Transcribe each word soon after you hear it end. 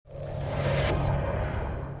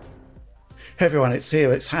Hey everyone, it's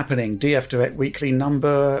here, it's happening. DF Direct Weekly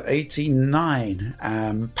number 89.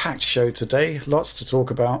 Packed show today, lots to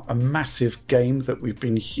talk about. A massive game that we've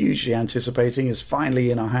been hugely anticipating is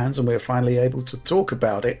finally in our hands and we're finally able to talk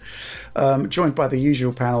about it. Joined by the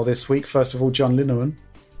usual panel this week. First of all, John Linneman.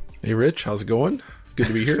 Hey Rich, how's it going? Good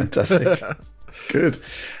to be here. Fantastic. Good.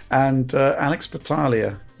 And Alex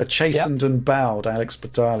Battaglia, a chastened and bowed Alex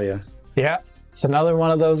Battaglia. Yeah, it's another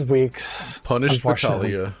one of those weeks. Punished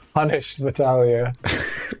Battaglia. Punished Battaglia.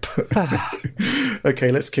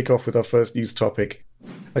 Okay, let's kick off with our first news topic.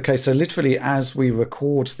 Okay, so literally as we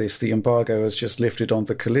record this, the embargo has just lifted on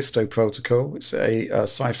the Callisto protocol. It's a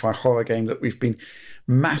sci-fi horror game that we've been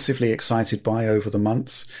massively excited by over the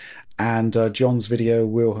months. And John's video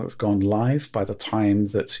will have gone live by the time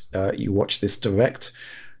that you watch this direct.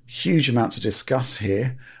 Huge amount to discuss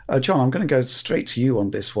here. John, I'm going to go straight to you on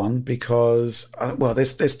this one because,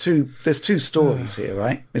 there's two stories here,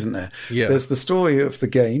 right? Isn't there? Yeah. There's the story of the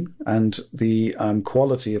game and the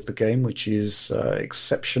quality of the game, which is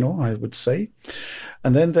exceptional, I would say.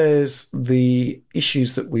 And then there's the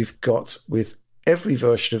issues that we've got with every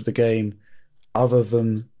version of the game other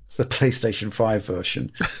than the PlayStation 5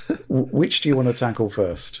 version. Which do you want to tackle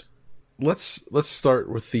first? Let's start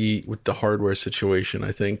with the hardware situation,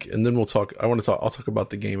 I think, and then I'll talk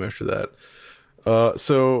about the game after that.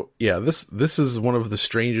 This is one of the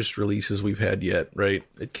strangest releases we've had yet, right?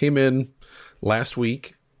 It came in last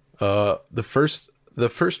week. The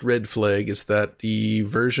first red flag is that the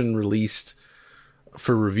version released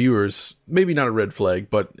for reviewers, maybe not a red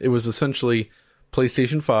flag, but it was essentially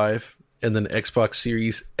PlayStation 5 and then Xbox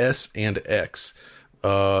Series S and X.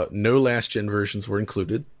 No last gen versions were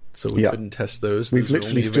included. So we couldn't test those. We've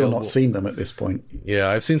literally still not seen them at this point. Yeah,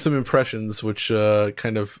 I've seen some impressions which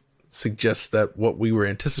kind of suggest that what we were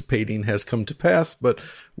anticipating has come to pass, but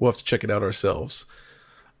we'll have to check it out ourselves.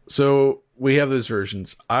 So we have those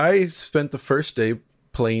versions. I spent the first day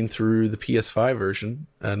playing through the PS5 version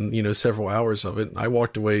and, several hours of it. And I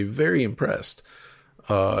walked away very impressed.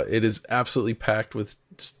 It is absolutely packed with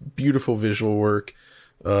beautiful visual work,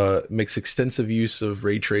 makes extensive use of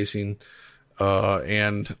ray tracing.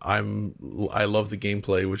 And I love the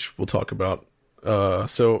gameplay, which we'll talk about.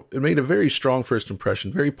 So it made a very strong first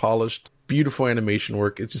impression, very polished, beautiful animation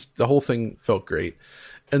work. The whole thing felt great.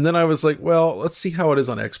 And then I was like, well, let's see how it is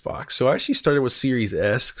on Xbox. So I actually started with Series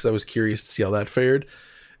S because I was curious to see how that fared.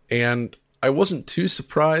 And I wasn't too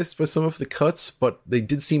surprised by some of the cuts, but they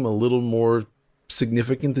did seem a little more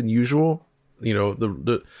significant than usual.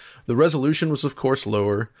 The resolution was of course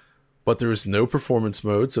lower, but there was no performance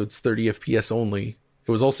mode, so it's 30 FPS only.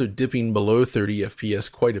 It was also dipping below 30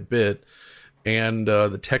 FPS quite a bit, and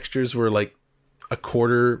the textures were like a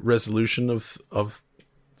quarter resolution of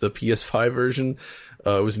the PS5 version.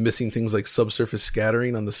 It was missing things like subsurface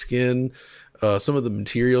scattering on the skin. Some of the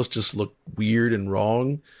materials just looked weird and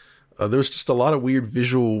wrong. There was just a lot of weird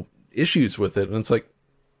visual issues with it, and it's like,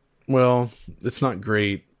 well, it's not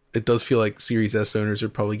great. It does feel like Series S owners are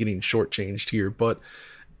probably getting shortchanged here, but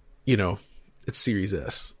it's Series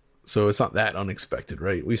S, so it's not that unexpected,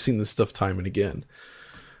 right? We've seen this stuff time and again.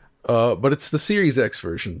 But it's the Series X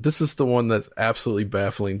version. This is the one that's absolutely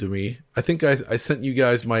baffling to me. I think I sent you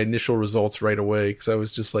guys my initial results right away because I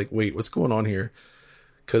was just like, wait, what's going on here?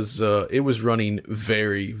 Because it was running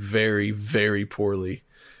very, very, very poorly.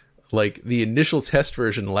 Like the initial test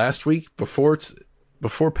version last week, before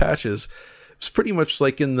patches, it was pretty much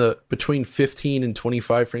like in the between 15 and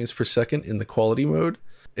 25 frames per second in the quality mode.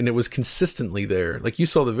 And it was consistently there. Like you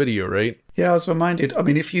saw the video, right? Yeah, I was reminded. I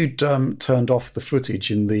mean, if you'd turned off the footage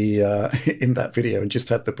in the in that video and just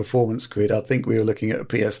had the performance grid, I think we were looking at a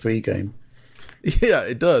PS3 game. Yeah,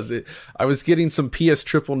 it does. I was getting some PS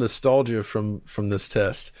triple nostalgia from this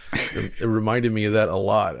test. It reminded me of that a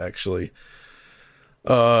lot, actually.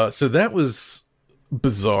 So that was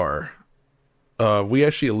bizarre. We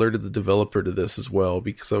actually alerted the developer to this as well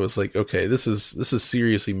because I was like, okay, this is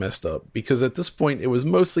seriously messed up, because at this point it was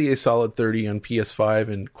mostly a solid 30 on PS5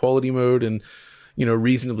 in quality mode and,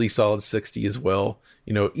 reasonably solid 60 as well.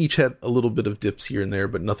 Each had a little bit of dips here and there,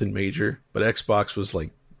 but nothing major. But Xbox was like,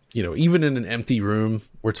 even in an empty room,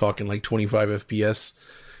 we're talking like 25 FPS,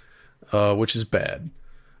 which is bad.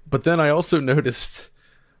 But then I also noticed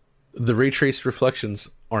the ray trace reflections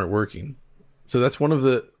aren't working. So that's one of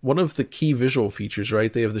the key visual features,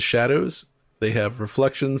 right? They have the shadows, they have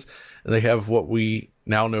reflections, and they have what we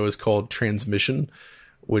now know is called transmission,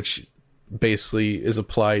 which basically is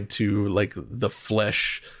applied to like the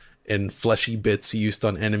flesh and fleshy bits used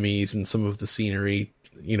on enemies and some of the scenery,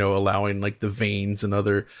 allowing like the veins and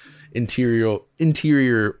other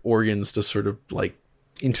interior organs to sort of like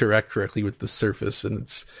interact correctly with the surface, and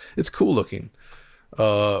it's cool looking.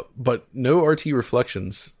 But no RT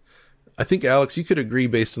reflections. I think, Alex, you could agree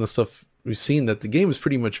based on the stuff we've seen that the game is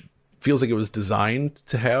pretty much feels like it was designed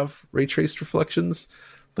to have ray traced reflections,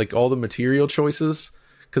 like all the material choices,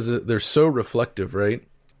 because they're so reflective, right?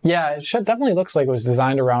 Yeah, it definitely looks like it was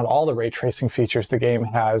designed around all the ray tracing features the game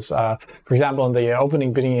has. For example, in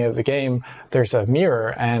the beginning of the game, there's a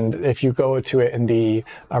mirror, and if you go to it in the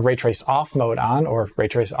ray trace off mode on, or ray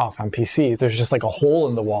trace off on PC, there's just like a hole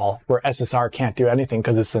in the wall where SSR can't do anything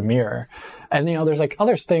because it's a mirror. And, there's like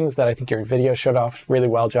other things that I think your video showed off really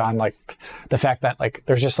well, John, like the fact that like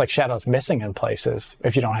there's just like shadows missing in places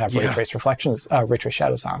if you don't have ray trace reflections, ray trace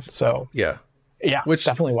shadows on. So yeah, which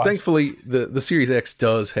definitely was. Thankfully, the Series X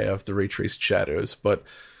does have the ray traced shadows, but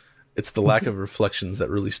it's the lack of reflections that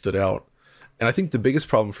really stood out. And I think the biggest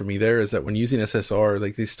problem for me there is that when using SSR,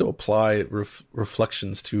 like they still apply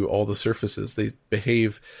reflections to all the surfaces. They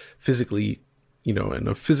behave physically, in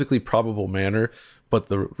a physically probable manner, but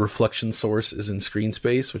the reflection source is in screen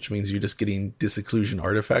space, which means you're just getting disocclusion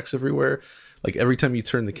artifacts everywhere. Like every time you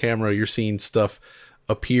turn the camera, you're seeing stuff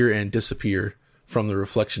appear and disappear from the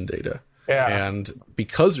reflection data. Yeah. And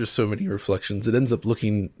because there's so many reflections, it ends up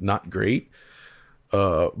looking not great.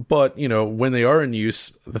 But, when they are in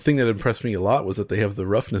use, the thing that impressed me a lot was that they have the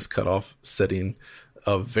roughness cutoff setting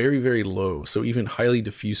very, very low. So even highly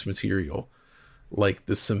diffuse material, like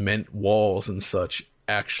the cement walls and such,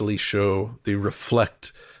 actually they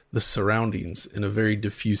reflect the surroundings in a very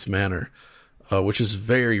diffuse manner, which is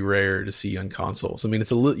very rare to see on consoles. I mean,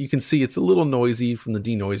 you can see it's a little noisy from the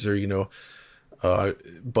denoiser,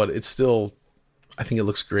 but it's still, I think it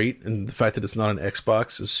looks great. And the fact that it's not an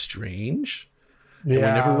Xbox is strange. Yeah. And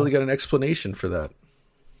we never really got an explanation for that.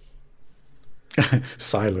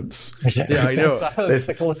 Silence. Yeah, I know.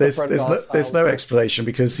 There's no explanation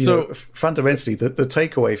because, fundamentally, the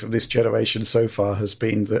takeaway from this generation so far has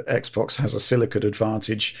been that Xbox has a silicon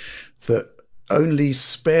advantage that only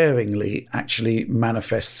sparingly actually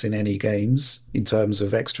manifests in any games in terms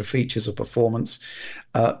of extra features or performance.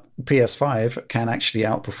 PS5 can actually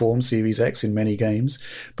outperform Series X in many games,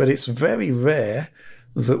 but it's very rare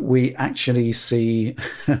that we actually see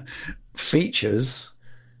features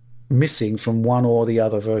missing from one or the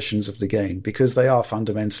other versions of the game because they are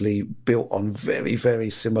fundamentally built on very, very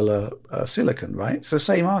similar silicon, right? It's the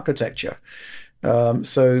same architecture.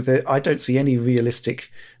 So I don't see any realistic,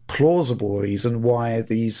 plausible reason why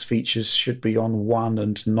these features should be on one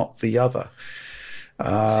and not the other.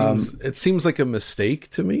 It seems like a mistake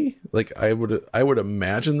to me. Like I would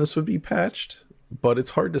imagine this would be patched, but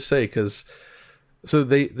it's hard to say because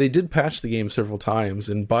they did patch the game several times,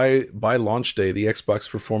 and by launch day, the Xbox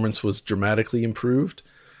performance was dramatically improved.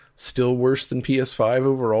 Still worse than PS5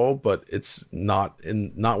 overall, but it's not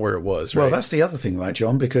where it was. Right? Well, that's the other thing, right,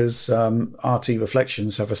 John? Because RT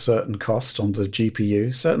reflections have a certain cost on the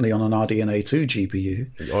GPU, certainly on an RDNA 2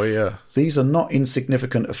 GPU. Oh yeah, these are not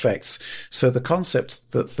insignificant effects. So the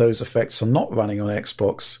concept that those effects are not running on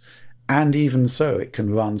Xbox, and even so, it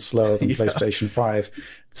can run slower than PlayStation 5.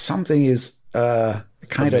 Something is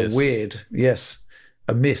kind of weird. Yes,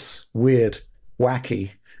 amiss, weird,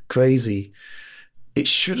 wacky, crazy. It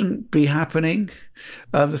shouldn't be happening.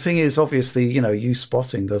 The thing is, obviously, you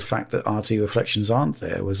spotting the fact that RT reflections aren't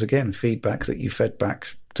there was, again, feedback that you fed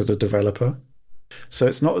back to the developer. So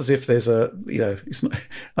it's not as if there's it's not,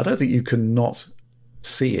 I don't think you can not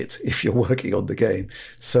see it if you're working on the game.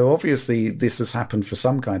 So obviously this has happened for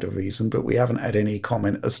some kind of reason, but we haven't had any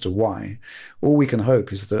comment as to why. All we can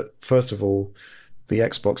hope is that, first of all, the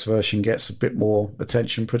Xbox version gets a bit more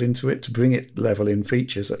attention put into it to bring it level in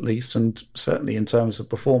features at least, and certainly in terms of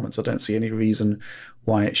performance, I don't see any reason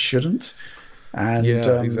why it shouldn't. And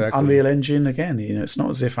exactly. Unreal Engine, again, it's not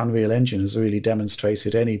as if Unreal Engine has really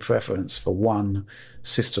demonstrated any preference for one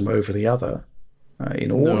system over the other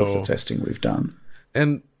in all of the testing we've done.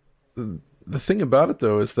 And the thing about it,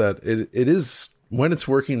 though, is that it is, when it's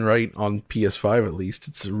working right on PS5 at least,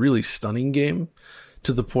 it's a really stunning game,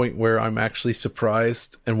 to the point where I'm actually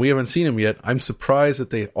surprised, and we haven't seen them yet, I'm surprised that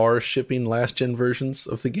they are shipping last-gen versions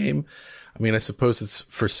of the game. I mean, I suppose it's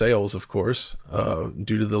for sales, of course,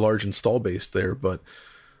 due to the large install base there, but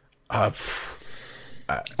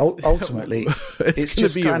ultimately, it's going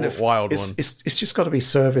to be a wild one. It's just got to be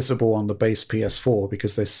serviceable on the base PS4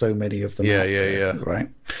 because there's so many of them. Yeah. Right.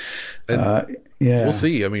 And we'll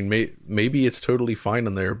see. I mean, maybe it's totally fine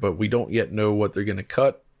on there, but we don't yet know what they're going to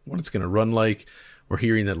cut, what it's going to run like. We're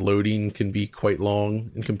hearing that loading can be quite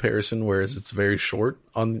long in comparison, whereas it's very short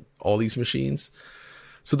on all these machines.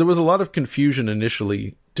 So there was a lot of confusion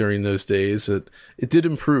initially during those days. It did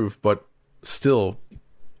improve, but still,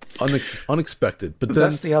 unexpected. But then,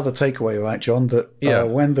 that's the other takeaway, right, John? That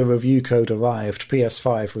when the review code arrived,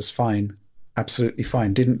 PS5 was fine, absolutely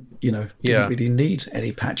fine. Didn't really need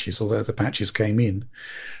any patches, although the patches came in.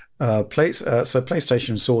 So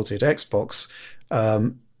PlayStation sorted. Xbox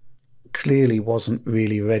clearly wasn't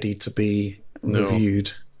really ready to be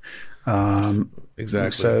reviewed.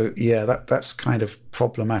 Exactly. So that's kind of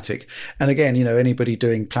problematic. And again, anybody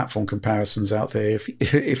doing platform comparisons out there,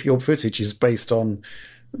 if your footage is based on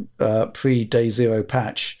pre-day zero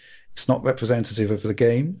patch, it's not representative of the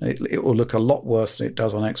game. It will look a lot worse than it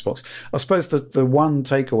does on Xbox. I suppose the one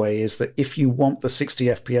takeaway is that if you want the 60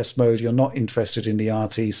 FPS mode, you're not interested in the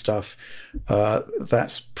RT stuff.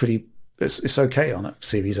 It's okay on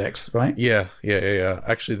Series X, right? Yeah.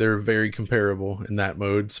 Actually, they're very comparable in that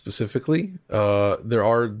mode specifically. There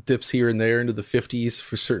are dips here and there into the 50s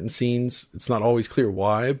for certain scenes. It's not always clear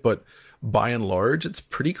why, but by and large, it's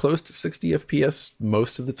pretty close to 60 FPS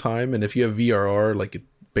most of the time. And if you have VRR, it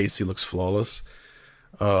basically looks flawless.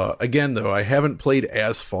 Again, though, I haven't played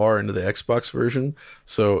as far into the Xbox version,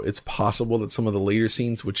 so it's possible that some of the later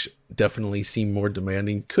scenes, which definitely seem more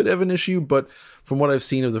demanding, could have an issue, but from what I've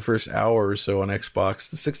seen of the first hour or so on Xbox,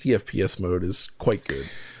 the 60 FPS mode is quite good.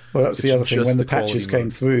 Well, that's the other thing. When the patches came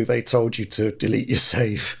through, they told you to delete your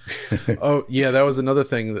save. Oh, yeah, that was another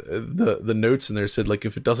thing. The notes in there said,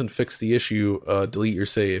 if it doesn't fix the issue, delete your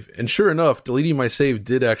save. And sure enough, deleting my save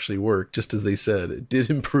did actually work, just as they said. It did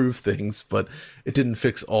improve things, but it didn't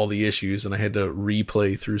fix all the issues, and I had to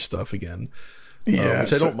replay through stuff again. Which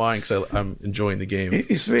I don't mind because I'm enjoying the game.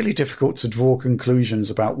 It's really difficult to draw conclusions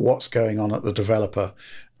about what's going on at the developer.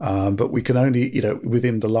 But we can only,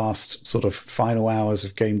 within the last sort of final hours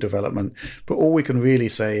of game development. But all we can really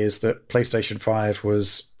say is that PlayStation 5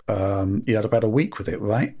 was, you had about a week with it,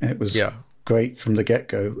 right? It was great from the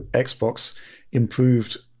get-go. Xbox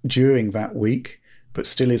improved during that week, but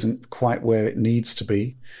still isn't quite where it needs to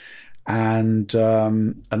be. And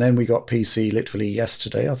then we got PC literally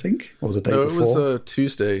yesterday, I think, or the day before. No, it was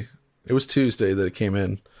Tuesday. It was Tuesday that it came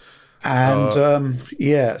in. And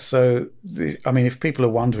so if people are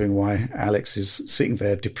wondering why Alex is sitting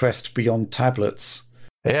there depressed beyond tablets.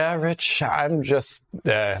 Yeah, Rich, I'm just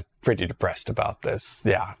pretty depressed about this.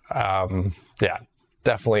 Yeah,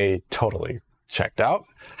 definitely totally checked out.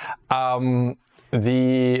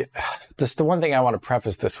 The one thing I want to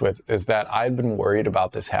preface this with is that I've been worried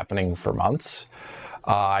about this happening for months.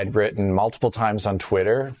 I'd written multiple times on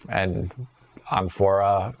Twitter and on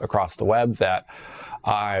fora across the web that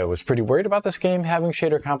I was pretty worried about this game having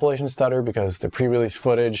shader compilation stutter because the pre-release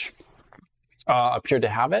footage appeared to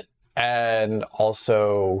have it. And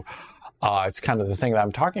also, it's kind of the thing that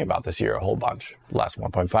I'm talking about this year a whole bunch, the last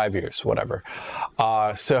 1.5 years, whatever.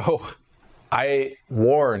 So I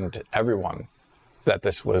warned everyone that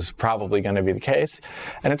this was probably going to be the case.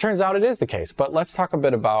 And it turns out it is the case. But let's talk a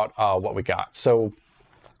bit about what we got. So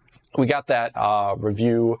we got that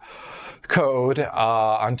review code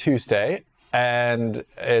on Tuesday. And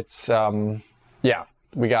it's,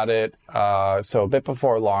 we got it. So a bit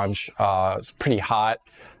before launch, it's pretty hot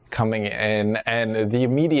coming in. And the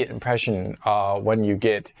immediate impression when you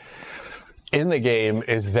get in the game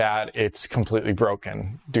is that it's completely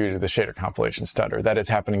broken due to the shader compilation stutter. That is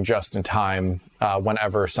happening just in time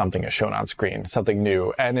whenever something is shown on screen, something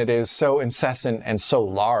new. And it is so incessant and so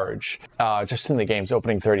large just in the game's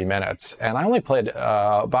opening 30 minutes. And I only played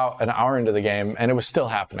about an hour into the game, and it was still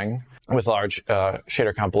happening with large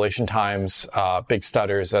shader compilation times, big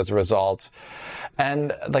stutters as a result.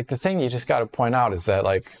 And the thing you just got to point out is that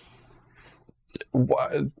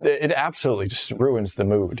it absolutely just ruins the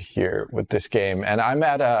mood here with this game. And I'm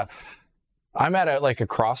at a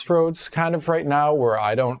crossroads kind of right now where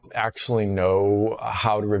I don't actually know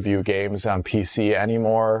how to review games on PC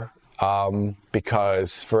anymore.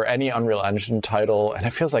 Because for any Unreal Engine title, and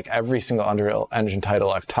it feels like every single Unreal Engine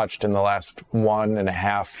title I've touched in the last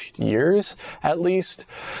 1.5 years, at least,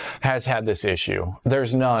 has had this issue.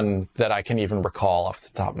 There's none that I can even recall off the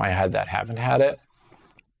top of my head that haven't had it.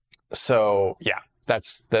 So yeah,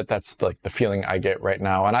 that's the feeling I get right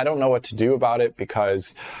now. And I don't know what to do about it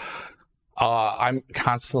because I'm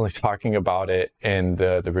constantly talking about it in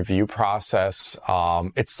the review process.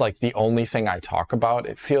 It's the only thing I talk about.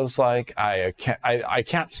 It feels like I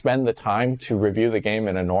can't spend the time to review the game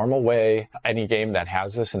in a normal way, any game that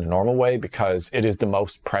has this in a normal way, because it is the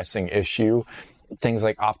most pressing issue. Things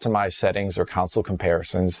like optimized settings or console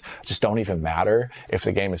comparisons just don't even matter if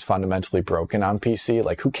the game is fundamentally broken on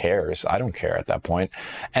PC. Who cares? I don't care at that point.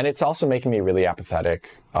 And it's also making me really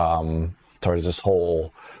apathetic towards this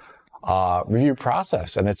whole review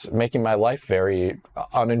process, and it's making my life very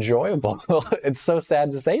unenjoyable. It's so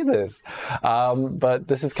sad to say this, but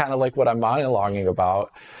this is kind of like what I'm monologuing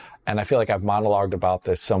about. And I feel like I've monologued about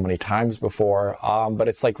this so many times before, but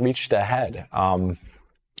it's like reached ahead. And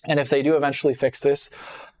if they do eventually fix this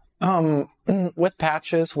with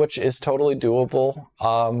patches, which is totally doable,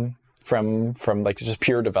 from like just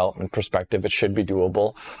pure development perspective, it should be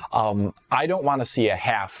doable. I don't want to see a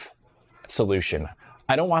half solution.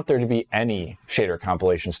 I don't want there to be any shader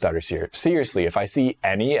compilation stutters here. Seriously, if I see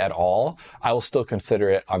any at all, I will still consider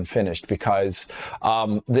it unfinished, because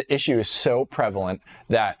the issue is so prevalent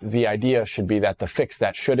that the idea should be that the fix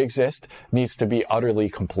that should exist needs to be utterly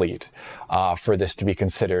complete for this to be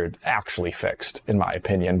considered actually fixed, in my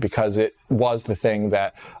opinion, because it was the thing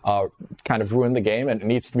that kind of ruined the game, and it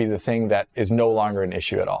needs to be the thing that is no longer an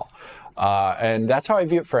issue at all. And that's how I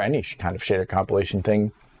view it for any kind of shader compilation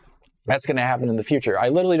thing that's going to happen in the future. I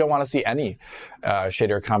literally don't want to see any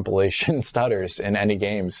shader compilation stutters in any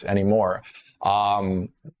games anymore. I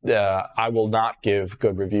will not give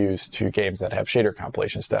good reviews to games that have shader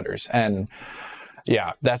compilation stutters. And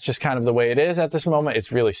yeah, that's just kind of the way it is at this moment.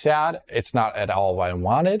 It's really sad. It's not at all what I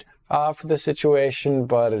wanted for this situation,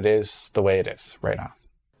 but it is the way it is right now.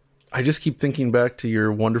 I just keep thinking back to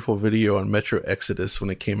your wonderful video on Metro Exodus when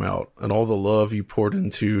it came out, and all the love you poured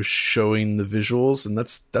into showing the visuals, and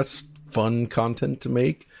that's fun content to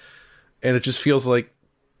make. And it just feels like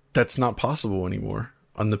that's not possible anymore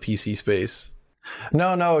on the PC space.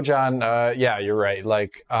 No, John. Yeah, you're right.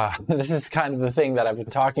 Like, this is kind of the thing that I've been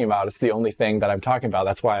talking about. It's the only thing that I'm talking about.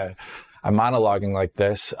 That's why I'm monologuing like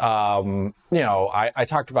this. I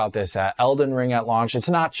talked about this at Elden Ring at launch. It's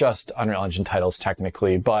not just Unreal Engine titles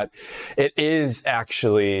technically, but it is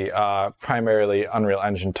actually primarily Unreal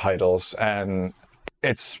Engine titles. And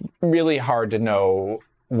it's really hard to know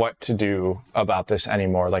what to do about this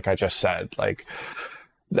anymore. Like I just said, like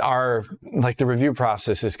the review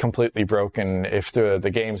process is completely broken if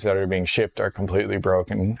the games that are being shipped are completely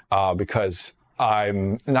broken, because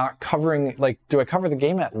I'm not covering, like, do I cover the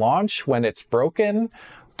game at launch when it's broken?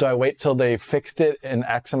 Do I wait till they fixed it in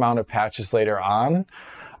X amount of patches later on?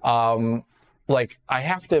 I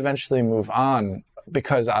have to eventually move on,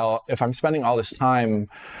 because if I'm spending all this time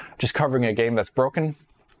just covering a game that's broken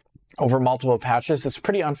over multiple patches, it's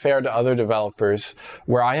pretty unfair to other developers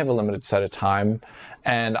where I have a limited set of time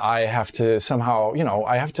and I have to somehow,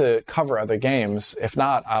 I have to cover other games. If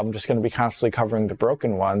not, I'm just going to be constantly covering the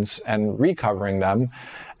broken ones and recovering them.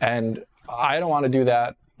 And I don't want to do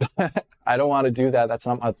that. I don't want to do that. That's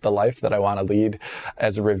not the life that I want to lead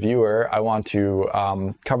as a reviewer. I want to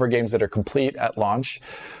cover games that are complete at launch,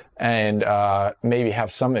 and maybe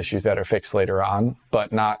have some issues that are fixed later on,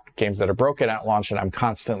 but not games that are broken at launch and I'm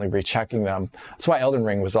constantly rechecking them. That's why Elden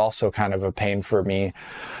Ring was also kind of a pain for me,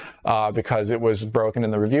 because it was broken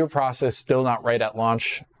in the review process, still not right at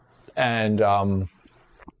launch. And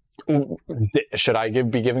should I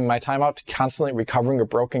be giving my time out to constantly recovering a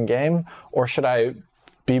broken game, or should I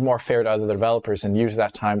be more fair to other developers and use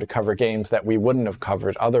that time to cover games that we wouldn't have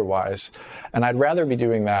covered otherwise? And I'd rather be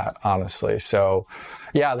doing that, honestly. So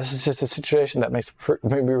yeah, this is just a situation that makes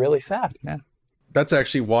me really sad. Yeah. That's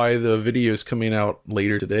actually why the video is coming out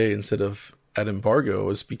later today instead of at embargo,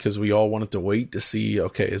 is because we all wanted to wait to see,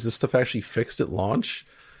 okay, is this stuff actually fixed at launch?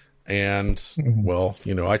 And well,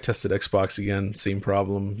 I tested Xbox again, same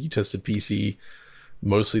problem. You tested PC,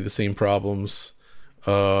 mostly the same problems.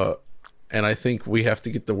 And I think we have to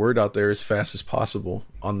get the word out there as fast as possible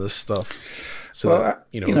on this stuff. So,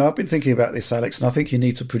 I've been thinking about this, Alex, and I think you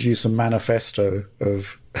need to produce a manifesto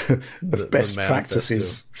of best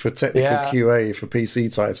practices for technical QA for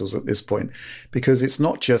PC titles at this point, because it's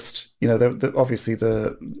not just, obviously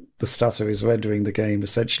the stutter is rendering the game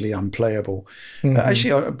essentially unplayable.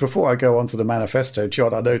 Actually, before I go on to the manifesto,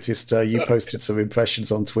 John, I noticed you posted some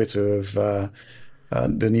impressions on Twitter of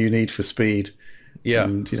the new Need for Speed. Yeah.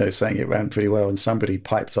 And, saying it ran pretty well. And somebody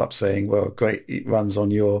piped up saying, well, great, it runs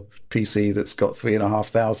on your PC that's got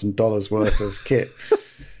 $3,500 worth of kit.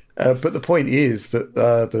 But the point is that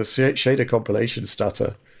the shader compilation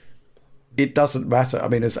stutter, it doesn't matter. I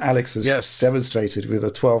mean, as Alex has demonstrated with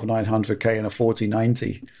a 12900K and a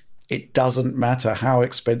 4090, it doesn't matter how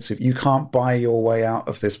expensive. You can't buy your way out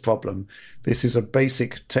of this problem. This is a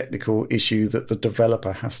basic technical issue that the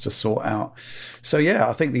developer has to sort out. So yeah,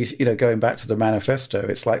 I think going back to the manifesto,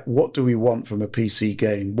 it's like, what do we want from a PC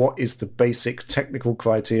game? What is the basic technical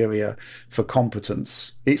criteria for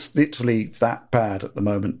competence? It's literally that bad at the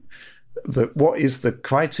moment. what is the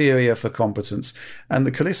criteria for competence. And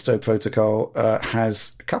the Callisto protocol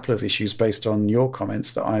has a couple of issues based on your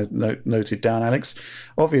comments that I noted down, Alex.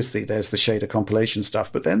 Obviously, there's the shader compilation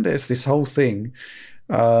stuff, but then there's this whole thing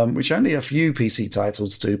which only a few PC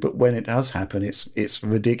titles do, but when it does happen, it's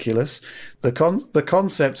ridiculous. The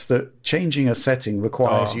concept that changing a setting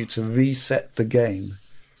requires you to reset the game.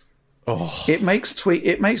 It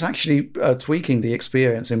makes actually tweaking the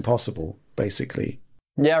experience impossible, basically.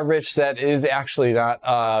 Yeah, Rich, that is actually not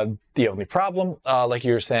the only problem. Like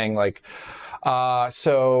you were saying,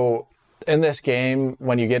 so in this game,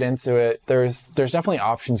 when you get into it, there's definitely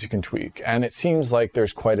options you can tweak, and it seems like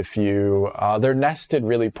there's quite a few. They're nested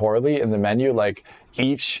really poorly in the menu. Like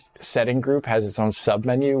each setting group has its own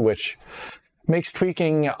sub-menu, which makes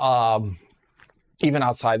tweaking even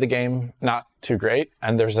outside the game not too great.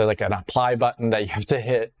 And there's an apply button that you have to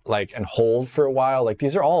hit and hold for a while.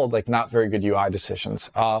 These are all not very good UI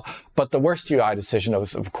decisions. But the worst UI decision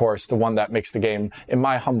is, of course, the one that makes the game, in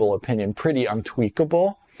my humble opinion, pretty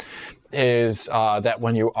untweakable, is that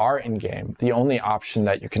when you are in game, the only option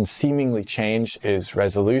that you can seemingly change is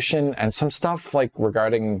resolution and some stuff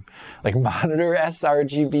regarding monitor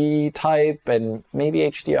sRGB type and maybe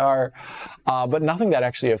HDR, but nothing that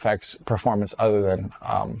actually affects performance other than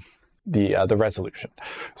the resolution.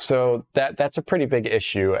 So that's a pretty big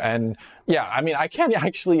issue. And yeah, I mean, I can't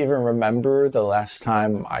actually even remember the last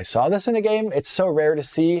time I saw this in a game. It's so rare to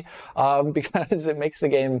see because it makes the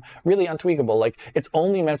game really untweakable. It's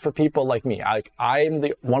only meant for people like me. I'm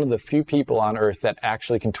one of the few people on earth that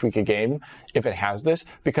actually can tweak a game if it has this,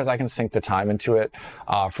 because I can sink the time into it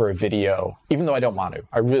for a video, even though I don't want to.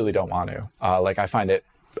 I really don't want to. I find it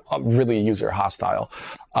really user hostile.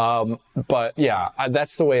 But yeah,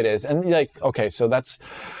 that's the way it is. And okay, so that's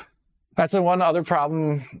the one other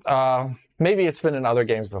problem. Maybe it's been in other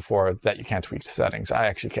games before that you can't tweak settings. I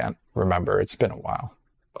actually can't remember. It's been a while.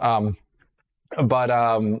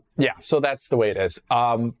 Yeah, so that's the way it is.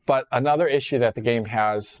 But another issue that the game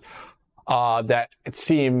has, that it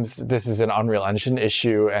seems this is an Unreal Engine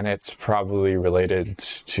issue, and it's probably related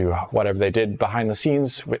to whatever they did behind the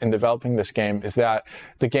scenes in developing this game, is that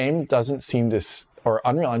the game doesn't seem to, or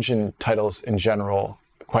Unreal Engine titles in general,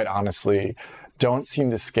 quite honestly, don't seem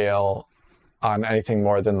to scale on anything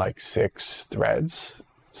more than 6 threads,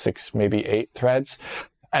 6, maybe 8 threads.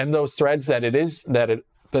 And those threads that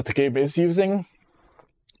the game is using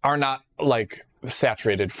are not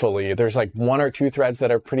saturated fully. There's 1 or 2 threads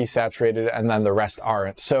that are pretty saturated, and then the rest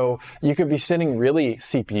aren't. So you could be sitting really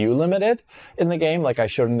CPU limited in the game, like I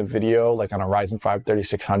showed in the video, on a Ryzen 5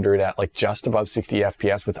 3600 at just above 60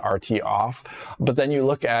 FPS with RT off. But then you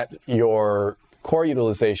look at your core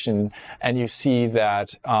utilization and you see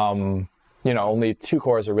that only 2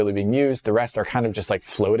 cores are really being used. The rest are kind of just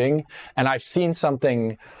floating. And I've seen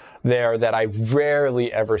something there that I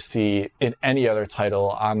rarely ever see in any other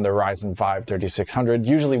title on the Ryzen 5 3600,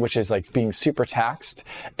 usually, which is being super taxed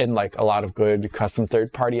in a lot of good custom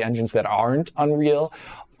third-party engines that aren't Unreal,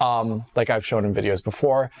 like I've shown in videos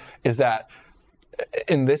before, is that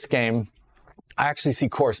in this game, I actually see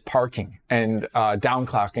cores parking and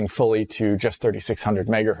downclocking fully to just 3600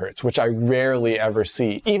 megahertz, which I rarely ever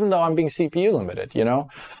see, even though I'm being CPU limited,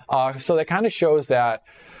 So that kind of shows that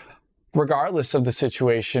regardless of the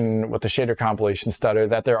situation with the shader compilation stutter,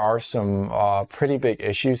 that there are some pretty big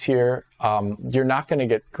issues here. You're not going to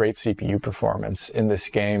get great CPU performance in this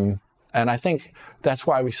game. And I think that's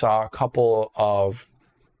why we saw a couple of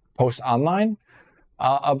posts online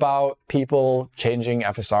about people changing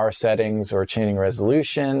FSR settings or changing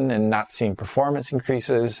resolution and not seeing performance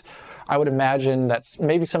increases. I would imagine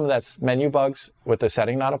maybe some of that's menu bugs with the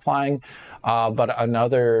setting not applying. But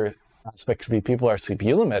another aspect could be people are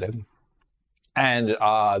CPU limited. And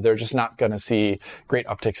they're just not going to see great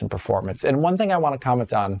upticks in performance. And one thing I want to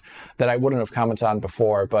comment on that I wouldn't have commented on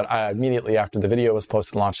before, but immediately after the video was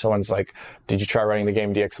posted and launched, someone's like, did you try running the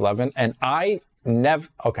game DX11? And I never,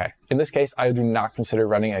 okay, in this case, I do not consider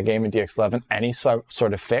running a game in DX11 any sort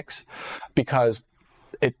of fix, because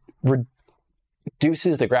it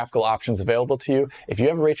reduces the graphical options available to you. If you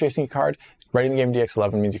have a ray tracing card, running the game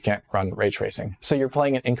DX11 means you can't run ray tracing. So you're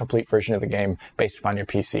playing an incomplete version of the game based upon your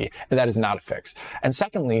PC, and that is not a fix. And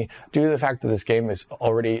secondly, due to the fact that this game is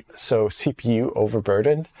already so CPU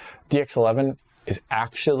overburdened, DX11 is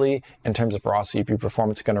actually, in terms of raw CPU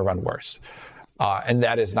performance, going to run worse. And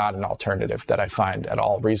that is not an alternative that I find at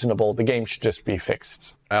all reasonable. The game should just be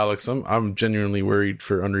fixed. Alex, I'm genuinely worried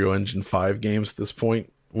for Unreal Engine 5 games at this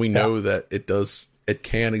point. We know that it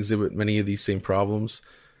can exhibit many of these same problems.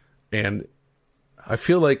 And I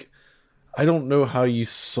feel like I don't know how you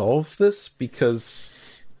solve this,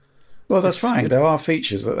 because Well, that's fine. There are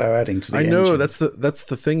features that they're adding to the engine. I know that's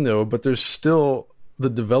the thing though, but there's still the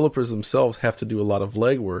developers themselves have to do a lot of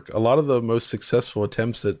legwork. A lot of the most successful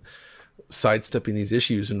attempts at sidestepping these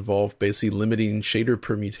issues involve basically limiting shader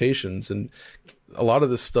permutations, and a lot of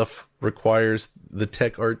this stuff requires the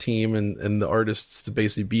tech art team and the artists to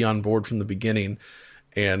basically be on board from the beginning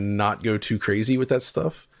and not go too crazy with that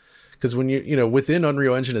stuff. Because when within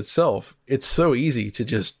Unreal Engine itself, it's so easy to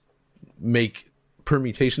just make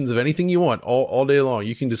permutations of anything you want all day long.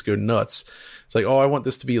 You can just go nuts. It's like, oh, I want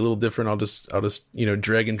this to be a little different. I'll just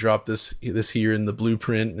drag and drop this here in the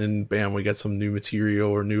blueprint, and bam, we got some new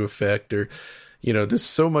material or new effect, or there's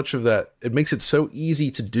so much of that. It makes it so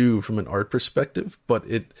easy to do from an art perspective, but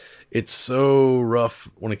it's so rough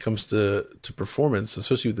when it comes to performance,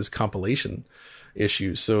 especially with this compilation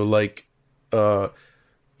issue. So like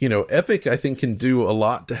Epic, I think, can do a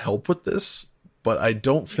lot to help with this, but I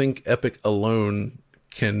don't think Epic alone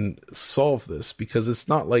can solve this, because it's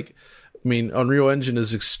not like, Unreal Engine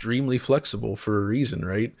is extremely flexible for a reason,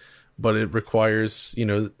 right? But it requires,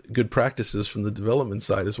 good practices from the development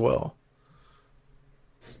side as well.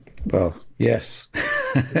 Well, yes.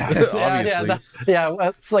 Obviously.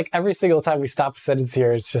 It's like every single time we stop a sentence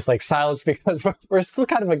here, it's just like silence, because we're still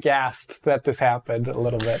kind of aghast that this happened a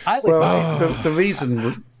little bit. The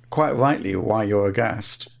reason, quite rightly, why you're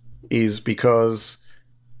aghast is because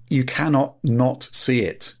you cannot not see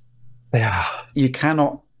it. Yeah. You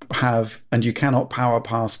cannot you cannot power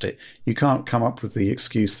past it. You can't come up with the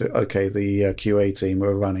excuse that, okay, the QA team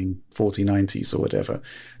were running 4090s or whatever.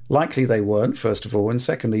 Likely they weren't, first of all, and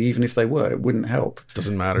secondly, even if they were, it wouldn't help.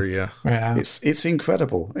 Doesn't matter, yeah. It's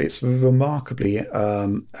incredible. It's remarkably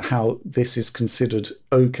how this is considered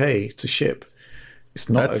okay to ship. It's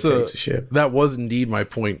not okay to ship. That was indeed my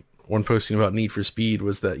point when posting about Need for Speed,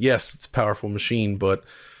 was that, yes, it's a powerful machine, but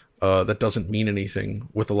that doesn't mean anything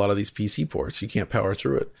with a lot of these PC ports. You can't power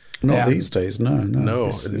through it. Not these days, no.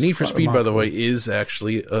 It's Need for Speed, by the way, is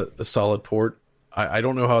actually a solid port. I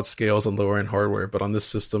don't know how it scales on lower end hardware, but on this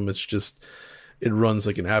system, it runs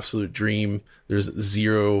like an absolute dream. There's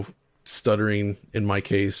zero stuttering in my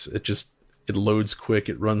case. It loads quick.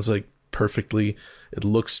 It runs like perfectly. It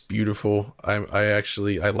looks beautiful. I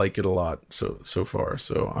like it a lot so far.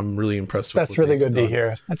 So I'm really impressed with That's really good to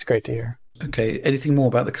hear. That's great to hear. Okay, anything more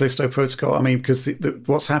about the Callisto protocol? Because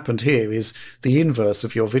what's happened here is the inverse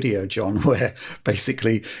of your video, John, where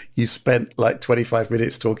basically you spent like 25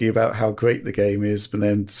 minutes talking about how great the game is, but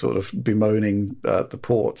then sort of bemoaning the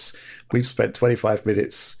ports. We've spent 25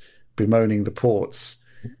 minutes bemoaning the ports.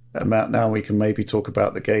 And now we can maybe talk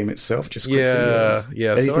about the game itself just quickly. Yeah.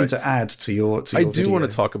 Anything to add to your I do video? want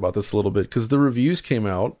to talk about this a little bit, because the reviews came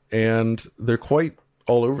out and they're quite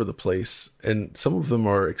all over the place, and some of them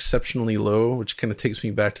are exceptionally low, which kind of takes me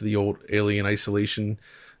back to the old Alien Isolation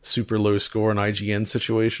super low score and IGN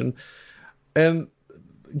situation. And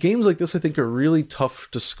games like this, I think, are really tough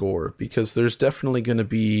to score, because there's definitely going to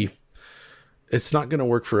be, it's not going to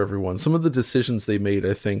work for everyone. Some of the decisions they made,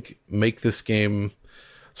 I think, make this game.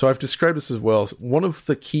 So I've described this as well. One of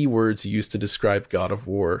the key words used to describe God of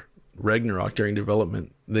War, Ragnarok, during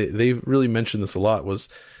development, they really mentioned this a lot, was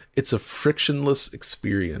it's a frictionless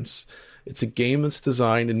experience. It's a game that's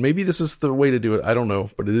designed, and maybe this is the way to do it, I don't know,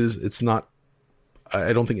 but it's not,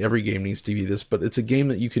 I don't think every game needs to be this, but it's a game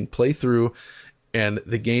that you can play through, and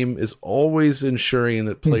the game is always ensuring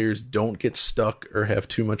that players don't get stuck or have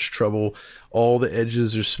too much trouble. All the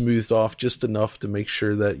edges are smoothed off just enough to make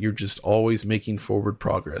sure that you're just always making forward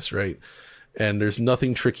progress, right? And there's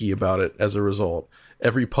nothing tricky about it as a result.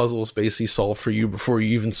 Every puzzle is basically solved for you before you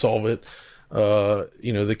even solve it.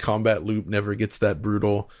 The combat loop never gets that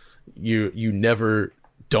brutal. You never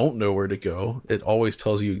don't know where to go. It always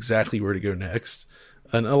tells you exactly where to go next.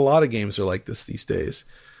 And a lot of games are like this these days.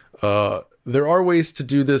 There are ways to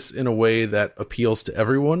do this in a way that appeals to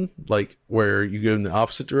everyone, like where you go in the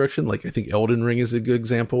opposite direction. Like I think Elden Ring is a good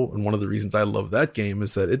example. And one of the reasons I love that game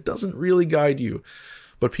is that it doesn't really guide you,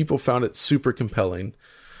 but people found it super compelling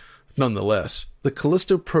nonetheless. The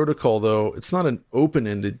Callisto Protocol, though, it's not an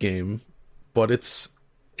open-ended game, but it's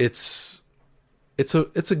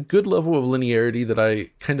a good level of linearity that I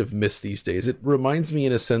kind of miss these days. It reminds me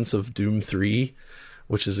in a sense of Doom 3,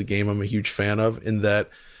 which is a game I'm a huge fan of, in that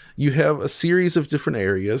you have a series of different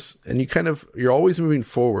areas and you're always moving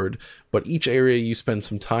forward, but each area you spend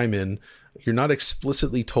some time in, you're not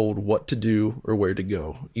explicitly told what to do or where to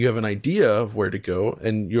go. You have an idea of where to go,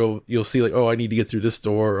 and you'll see like, oh, I need to get through this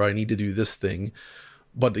door, or I need to do this thing.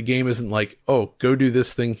 But the game isn't like, oh, go do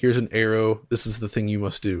this thing. Here's an arrow. This is the thing you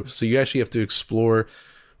must do. So you actually have to explore,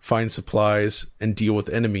 find supplies, and deal with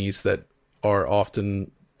enemies that are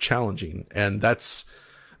often challenging. And that's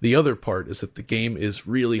The other part is that the game is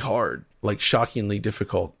really hard, like shockingly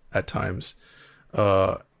difficult at times.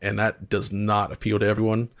 And that does not appeal to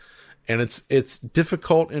everyone. And it's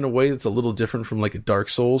difficult in a way that's a little different from like a Dark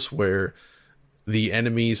Souls, where the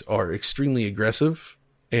enemies are extremely aggressive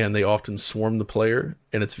and they often swarm the player,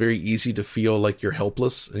 and it's very easy to feel like you're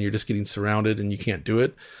helpless and you're just getting surrounded and you can't do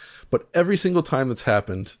it. But every single time that's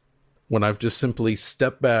happened, when I've just simply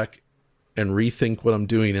stepped back and rethink what I'm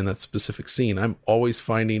doing in that specific scene, I'm always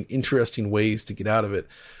finding interesting ways to get out of it.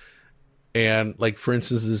 And like, for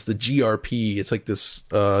instance, is the GRP. It's like this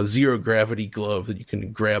zero gravity glove that you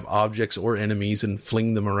can grab objects or enemies and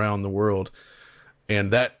fling them around the world.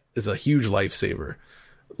 And that is a huge lifesaver.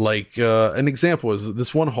 Like an example is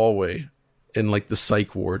this one hallway in like the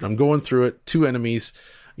psych ward. I'm going through it, 2 enemies.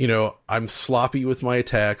 You know, I'm sloppy with my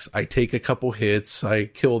attacks. I take a couple hits. I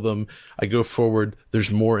kill them. I go forward. There's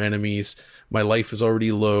more enemies. My life is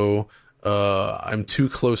already low. I'm too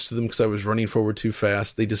close to them because I was running forward too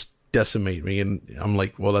fast. They just decimate me. And I'm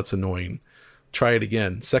like, well, that's annoying. Try it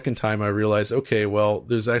again. Second time I realized, okay, well,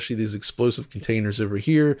 there's actually these explosive containers over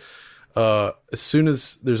here. As soon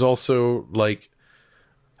as there's also like,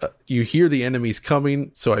 you hear the enemies coming,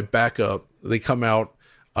 so I back up. They come out.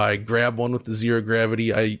 I grab one with the zero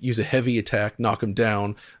gravity. I use a heavy attack, knock him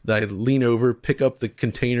down. Then I lean over, pick up the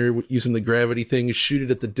container using the gravity thing, shoot it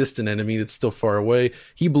at the distant enemy that's still far away.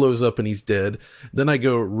 He blows up and he's dead. Then I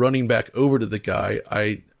go running back over to the guy.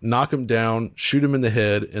 I knock him down, shoot him in the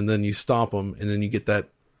head, and then you stomp him, and then you get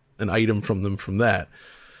an item from them from that.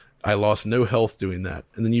 I lost no health doing that.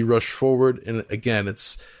 And then you rush forward, and again,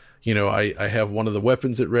 it's, you know, I have one of the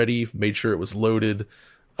weapons at ready, made sure it was loaded.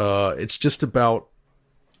 It's just about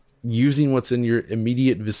using what's in your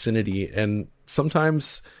immediate vicinity, and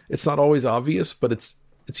sometimes it's not always obvious, but it's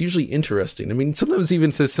usually interesting. I mean, sometimes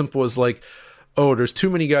even so simple as like, oh, there's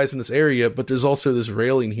too many guys in this area, but there's also this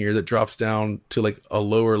railing here that drops down to like a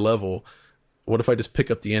lower level. What if I just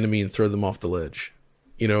pick up the enemy and throw them off the ledge?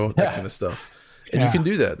 You know, that kind of stuff. And you can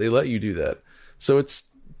do that. They let you do that. So it's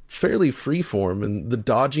fairly freeform, and the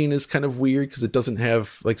dodging is kind of weird because it doesn't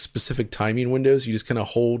have like specific timing windows. You just kind of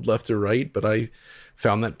hold left or right, but I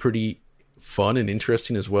found that pretty fun and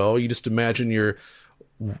interesting as well. You just imagine you're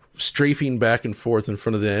strafing back and forth in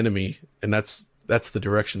front of the enemy, and that's the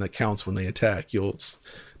direction that counts when they attack. You'll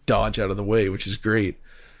dodge out of the way, which is great.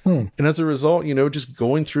 And as a result, you know, just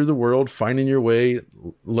going through the world, finding your way,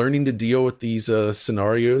 learning to deal with these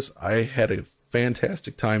scenarios. I had a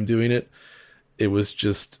fantastic time doing it. It was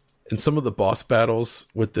just, in some of the boss battles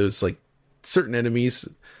with those like certain enemies,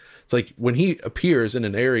 it's like when he appears in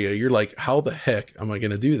an area, you're like, how the heck am I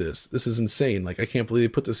going to do this? This is insane. Like, I can't believe they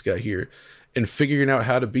put this guy here. And figuring out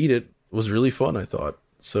how to beat it was really fun, I thought.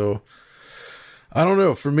 So I don't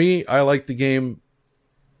know. For me, I like the game,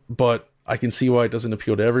 but I can see why it doesn't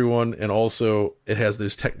appeal to everyone. And also it has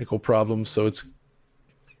those technical problems. So it's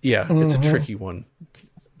a tricky one.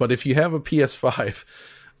 But if you have a PS5,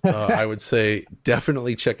 I would say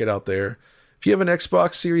definitely check it out there. If you have an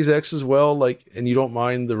Xbox Series X as well, like, and you don't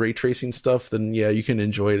mind the ray tracing stuff, then yeah, you can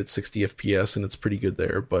enjoy it at 60 FPS and it's pretty good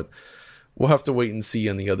there. But we'll have to wait and see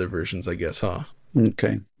on the other versions, I guess, huh?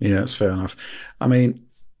 Okay. Yeah, that's fair enough. I mean,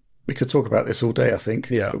 we could talk about this all day, I think.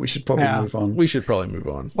 Yeah. But we should probably move on. We should probably move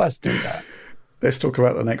on. Let's do that. Let's talk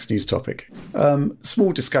about the next news topic.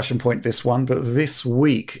 Small discussion point, this one, but this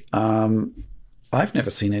week, I've never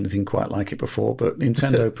seen anything quite like it before, but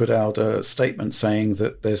Nintendo put out a statement saying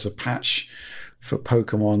that there's a patch for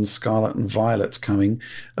Pokemon Scarlet and Violet coming.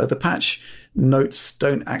 The patch notes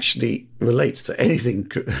don't actually relate to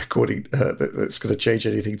anything according that's going to change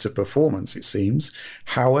anything to performance, it seems.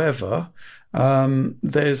 However,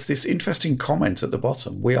 there's this interesting comment at the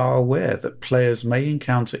bottom. We are aware that players may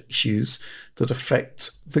encounter issues that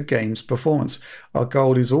affect the game's performance. Our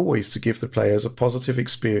goal is always to give the players a positive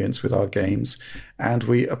experience with our games, and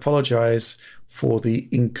we apologize for the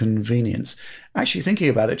inconvenience. Actually, thinking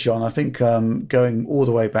about it, John, I think going all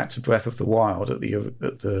the way back to Breath of the Wild at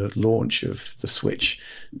the launch of the Switch,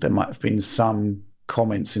 there might have been some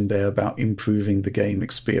comments in there about improving the game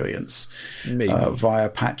experience via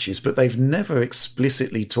patches, but they've never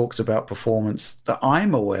explicitly talked about performance that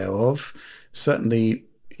I'm aware of, certainly,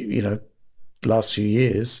 you know, last few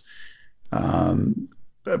years,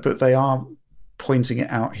 but they are pointing it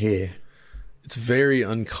out here. It's very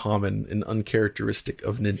uncommon and uncharacteristic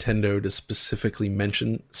of Nintendo to specifically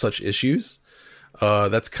mention such issues.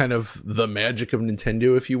 That's kind of the magic of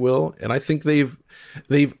Nintendo, if you will. And I think they've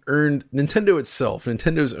earned, Nintendo itself,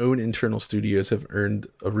 Nintendo's own internal studios have earned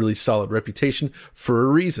a really solid reputation for a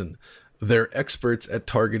reason. They're experts at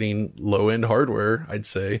targeting low-end hardware, I'd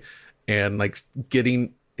say, and like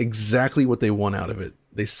getting exactly what they want out of it.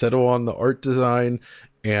 They settle on the art design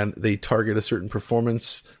and they target a certain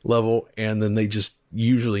performance level, and then they just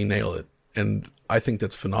usually nail it. And I think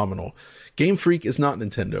that's phenomenal. Game Freak is not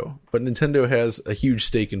Nintendo, but Nintendo has a huge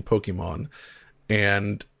stake in Pokemon.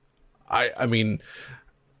 And I mean,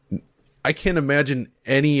 I can't imagine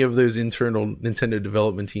any of those internal Nintendo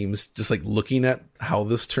development teams just like looking at how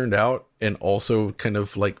this turned out and also kind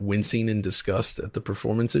of like wincing in disgust at the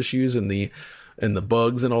performance issues and the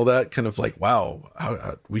bugs and all that. Kind of like, wow,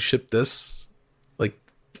 how we shipped this like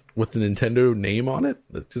with the Nintendo name on it?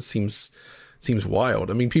 That just seems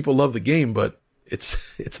wild. I mean, people love the game, but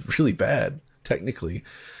it's really bad technically.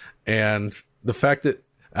 And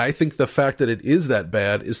I think the fact that it is that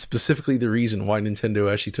bad is specifically the reason why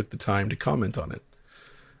Nintendo actually took the time to comment on it.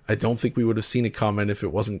 I don't think we would have seen a comment if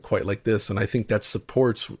it wasn't quite like this. And I think that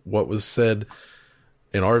supports what was said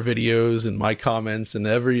in our videos and my comments and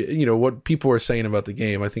what people are saying about the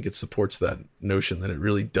game. I think it supports that notion that it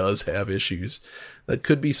really does have issues that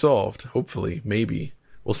could be solved. Hopefully, maybe.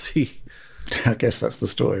 We'll see. I guess that's the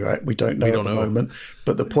story, right? We don't know at the moment.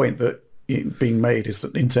 But the point that being made is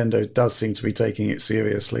that Nintendo does seem to be taking it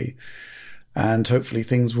seriously, and hopefully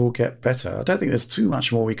things will get better. I don't think there's too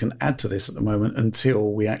much more we can add to this at the moment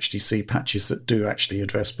until we actually see patches that do actually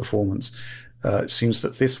address performance. It seems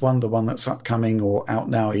that this one, the one that's upcoming or out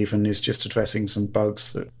now even, is just addressing some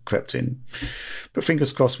bugs that crept in. But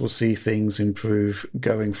fingers crossed we'll see things improve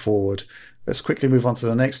going forward. Let's quickly move on to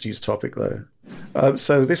the next news topic, though.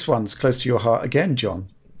 So this one's close to your heart again, John.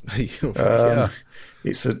 Yeah.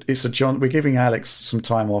 It's a John. We're giving Alex some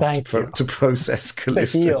time off to process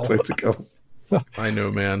Callisto Protocol. I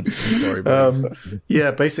know, man. I'm sorry,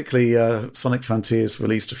 buddy. Basically, Sonic Frontiers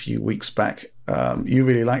released a few weeks back. You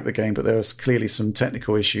really like the game, but there was clearly some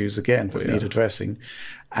technical issues again that need addressing.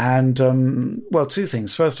 And two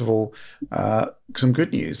things. First of all, some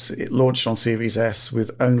good news. It launched on Series S with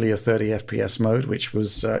only a 30 FPS mode, which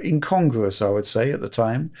was incongruous, I would say, at the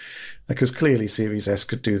time, because clearly Series S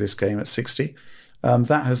could do this game at 60.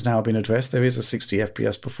 That has now been addressed. There is a 60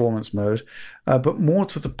 FPS performance mode, but more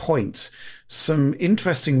to the point, some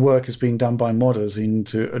interesting work is being done by modders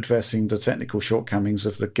into addressing the technical shortcomings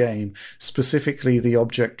of the game, specifically the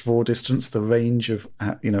object draw distance, the range of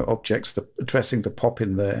objects, addressing the pop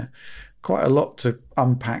in there. Quite a lot to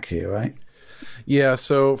unpack here, right? Yeah,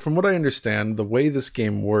 so from what I understand, the way this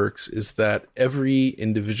game works is that every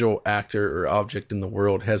individual actor or object in the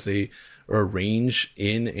world has a range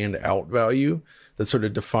in and out value that sort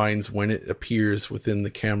of defines when it appears within the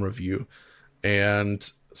camera view.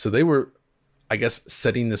 And so they were, I guess,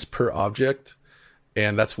 setting this per object,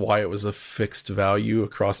 and that's why it was a fixed value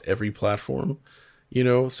across every platform,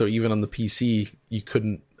 so even on the PC, you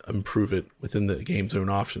couldn't improve it within the game's own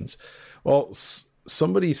options. Well,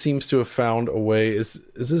 somebody seems to have found a way. Is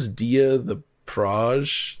this Dia the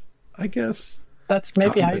Proj, I guess? That's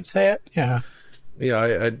maybe how you'd say it. Yeah.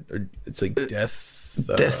 Yeah, it's like Death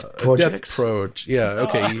Project? Death Proj. Yeah,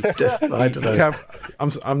 okay. I don't know.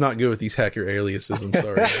 I'm not good with these hacker aliases. I'm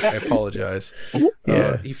sorry. I apologize.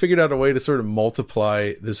 Yeah. He figured out a way to sort of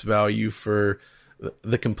multiply this value for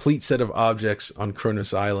the complete set of objects on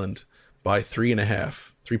Kronos Island by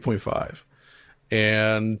 3.5.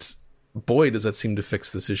 And boy, does that seem to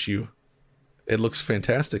fix this issue. It looks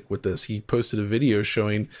fantastic with this. He posted a video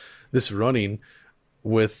showing this running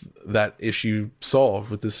with that issue solved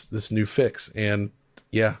with this new fix. And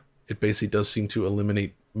yeah, it basically does seem to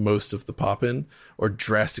eliminate most of the pop-in or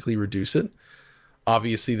drastically reduce it.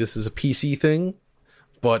 Obviously, this is a PC thing,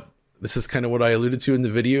 but this is kind of what I alluded to in the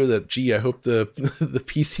video, that, I hope the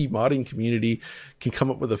PC modding community can come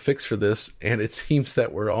up with a fix for this. And it seems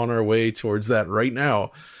that we're on our way towards that right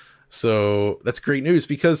now. So that's great news,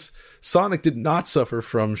 because Sonic did not suffer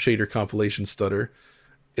from shader compilation stutter.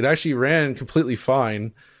 It actually ran completely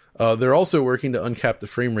fine. They're also working to uncap the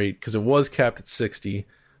frame rate, because it was capped at 60,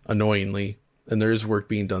 annoyingly, and there is work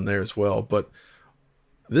being done there as well. But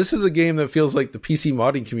this is a game that feels like the PC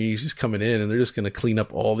modding community is just coming in, and they're just going to clean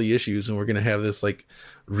up all the issues, and we're going to have this like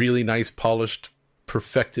really nice, polished,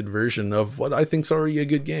 perfected version of what I think's already a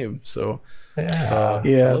good game. So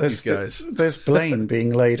there's blame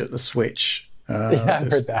being laid at the Switch. I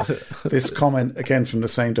heard that. This comment, again from the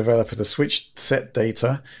same developer, the Switch set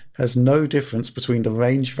data has no difference between the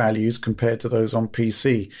range values compared to those on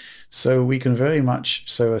PC. So we can very much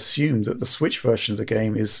so assume that the Switch version of the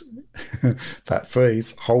game is, that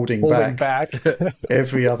phrase, holding back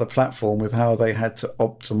every other platform with how they had to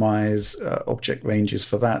optimize object ranges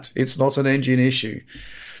for that. It's not an engine issue.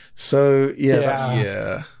 So,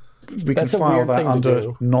 we can file that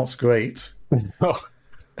under not great.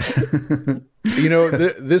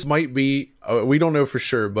 This might be, we don't know for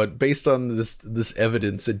sure, but based on this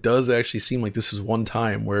evidence, it does actually seem like this is one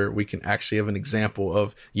time where we can actually have an example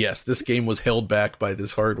of, yes, this game was held back by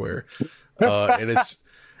this hardware. And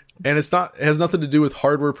it has nothing to do with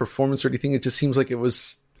hardware performance or anything. It just seems like it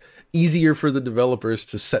was easier for the developers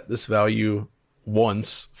to set this value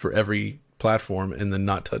once for every platform and then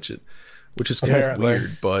not touch it, which is kind of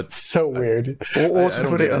weird, but so weird. Or to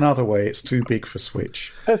put it another way, it's too big for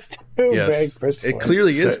Switch. It's too big for Switch. It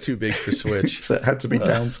clearly is too big for Switch. So it had to be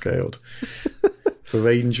downscaled for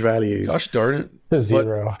range values. Gosh darn it. To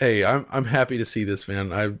 0. But, hey, I'm happy to see this,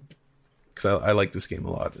 man. Because I like this game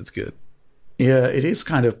a lot. It's good. Yeah, it is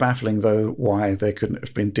kind of baffling, though, why there couldn't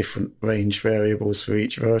have been different range variables for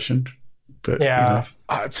each version. But yeah,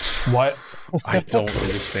 what? I don't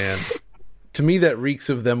understand. To me, that reeks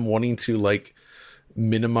of them wanting to like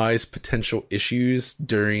minimize potential issues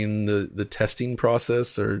during the testing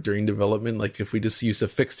process or during development. Like if we just use a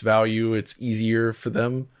fixed value, it's easier for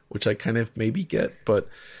them, which I kind of maybe get. But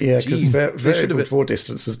yeah, because variable for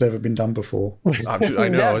distance has never been done before. I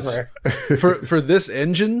know for this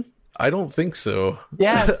engine. I don't think so.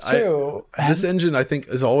 Yeah, it's true. This engine, I think,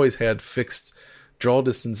 has always had fixed draw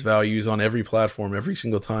distance values on every platform every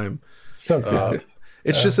single time. So good.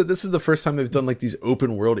 It's just that this is the first time they've done like these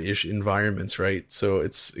open world-ish environments, right? So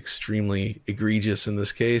it's extremely egregious in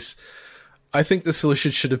this case. I think the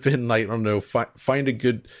solution should have been, like, I don't know,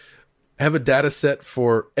 have a data set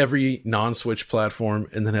for every non-Switch platform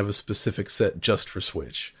and then have a specific set just for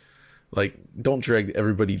Switch. Like, don't drag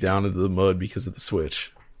everybody down into the mud because of the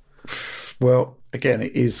Switch. Well, again,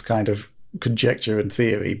 it is kind of conjecture and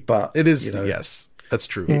theory, but it is. Yes, that's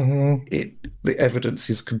true. Mm-hmm. The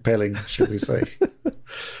evidence is compelling, shall we say?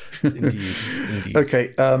 Indeed.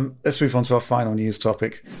 Okay, let's move on to our final news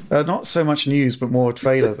topic. Not so much news, but more a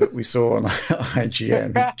trailer that we saw on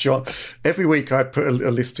IGN. John, every week I put a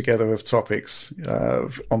list together of topics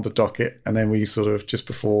on the docket, and then we sort of, just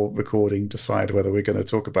before recording, decide whether we're going to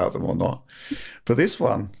talk about them or not. But this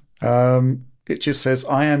one, it just says,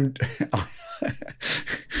 I am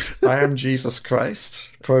Jesus Christ,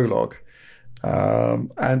 prologue.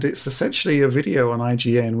 And it's essentially a video on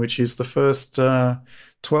IGN, which is the first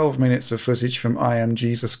 12 minutes of footage from I Am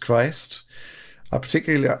Jesus Christ.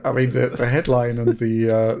 The headline and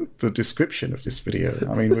the description of this video.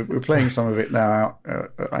 I mean, we're playing some of it now,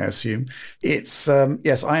 I assume. It's,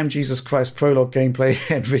 yes, I Am Jesus Christ prologue gameplay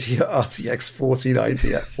NVIDIA RTX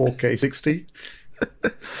 4090 at 4K 60.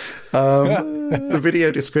 The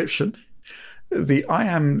video description. The I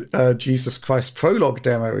Am Jesus Christ prologue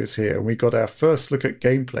demo is here. We got our first look at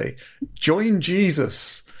gameplay. Join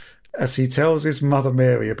Jesus as he tells his mother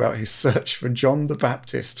Mary about his search for John the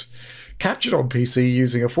Baptist. Captured on PC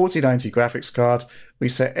using a 4090 graphics card, we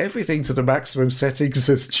set everything to the maximum settings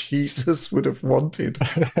as Jesus would have wanted.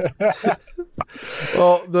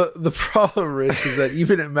 Well, the problem, Rich, is that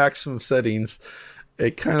even at maximum settings,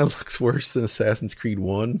 it kind of looks worse than Assassin's Creed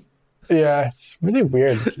 1. Yeah, it's really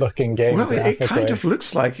weird looking game. Well, it kind of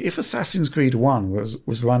looks like if Assassin's Creed 1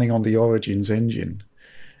 was running on the Origins engine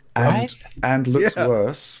and looks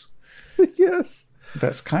worse. Yes.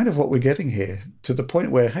 That's kind of what we're getting here, to the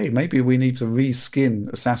point where, hey, maybe we need to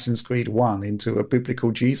reskin Assassin's Creed 1 into a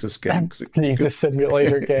biblical Jesus game. Jesus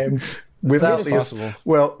simulator game. Without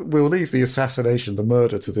well, we'll leave the assassination, the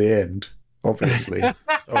murder to the end, obviously.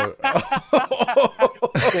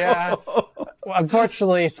 Yeah. Well,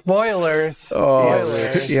 unfortunately, spoilers.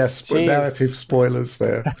 Yes, narrative spoilers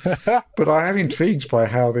there. But I am intrigued by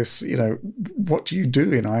how this, what do you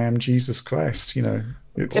do in I Am Jesus Christ?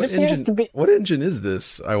 What engine is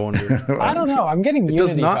this, I wonder? I don't know. I'm getting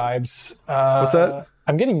Unity vibes. What's that?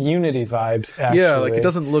 I'm getting Unity vibes, actually. Yeah, like it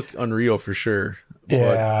doesn't look Unreal for sure.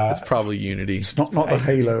 Yeah. But it's probably Unity. It's not the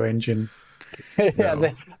Halo engine. Yeah,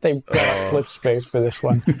 No. they brought slip space for this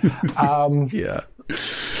one. Yeah.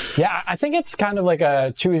 Yeah, I think it's kind of like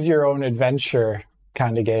a choose your own adventure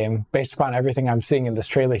kind of game based upon everything I'm seeing in this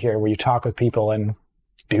trailer here, where you talk with people and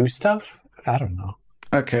do stuff. I don't know.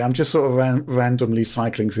 Okay, I'm just sort of randomly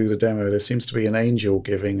cycling through the demo. There seems to be an angel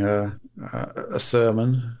giving a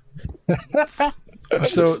sermon.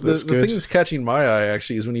 So the thing that's catching my eye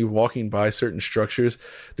actually is when you're walking by certain structures,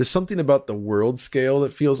 there's something about the world scale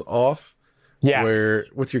that feels off. Yes. Where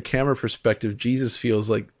with your camera perspective, Jesus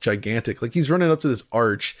feels like gigantic. Like he's running up to this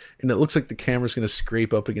arch and it looks like the camera's going to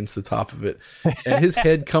scrape up against the top of it. And his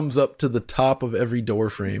head comes up to the top of every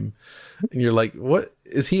door frame. And you're like, what?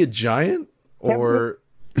 Is he a giant? Or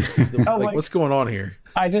what's going on here?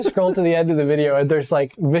 I just scrolled to the end of the video and there's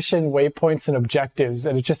like mission waypoints and objectives,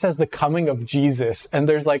 and it just says the coming of Jesus, and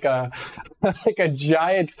there's like a like a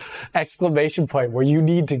giant exclamation point where you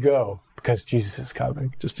need to go because Jesus is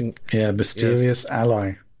coming. Mysterious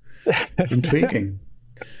ally. Intriguing.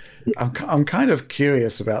 I'm kind of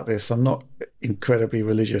curious about this. I'm not incredibly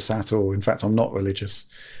religious at all. In fact, I'm not religious.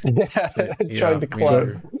 Trying to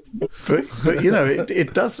club. But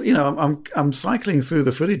it does. I'm cycling through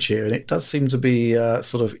the footage here, and it does seem to be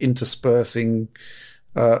sort of interspersing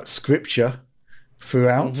scripture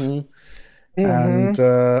throughout, and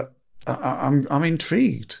I'm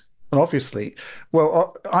intrigued. And obviously,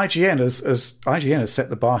 well, IGN has set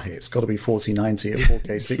the bar here. It's got to be 4090 at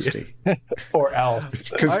 4K 60, or else,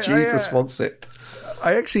 because Jesus wants it.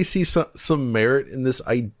 I actually see some merit in this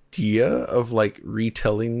idea of like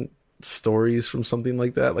retelling stories from something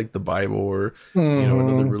like that, like the Bible or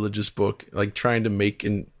another religious book. Like trying to make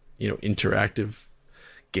an interactive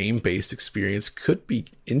game-based experience could be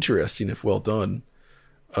interesting if well done.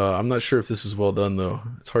 I'm not sure if this is well done though.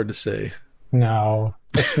 It's hard to say. No,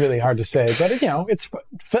 it's really hard to say, but it's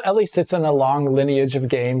at least it's in a long lineage of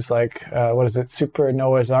games like what is it, Super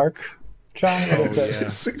Noah's Ark, John?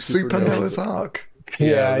 Super Noah's Ark.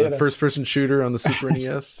 Yeah, the first-person shooter on the Super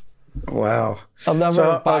NES. Wow. A number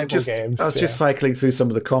of Bible games. I was just cycling through some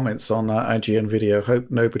of the comments on IGN video.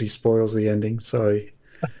 Hope nobody spoils the ending. Sorry.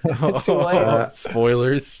 Too late.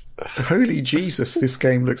 Spoilers. Holy Jesus, this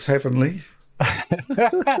game looks heavenly.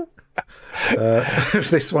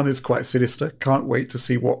 This one is quite sinister. Can't wait to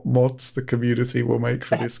see what mods the community will make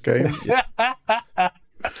for this game.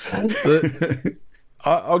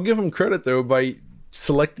 I'll give them credit though, by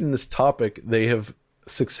selecting this topic they have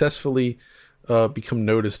successfully become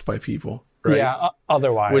noticed by people, right? Yeah,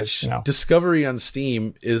 otherwise, which discovery on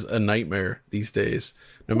Steam is a nightmare these days.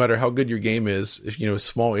 No matter how good your game is, if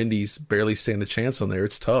small indies barely stand a chance on there,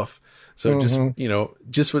 it's tough. So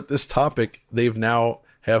just with this topic, they've now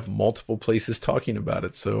have multiple places talking about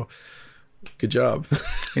it. So good job.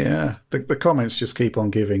 Yeah, the comments just keep on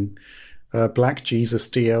giving. Black Jesus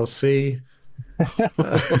DLC.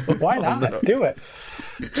 Why not? Do it.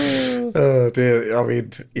 Oh dear. I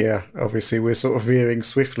mean, yeah, obviously we're sort of veering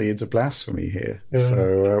swiftly into blasphemy here. Yeah.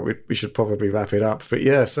 So we should probably wrap it up. But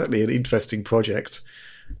yeah, certainly an interesting project.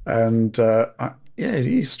 And it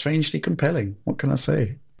is strangely compelling. What can I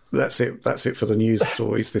say? That's it for the news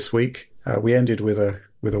stories this week. We ended with a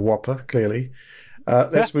whopper, clearly.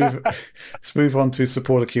 Let's move on to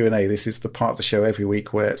supporter Q&A. This is the part of the show every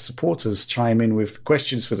week where supporters chime in with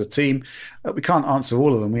questions for the team. We can't answer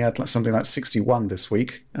all of them. We had something like 61 this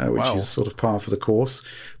week, which is sort of par for the course.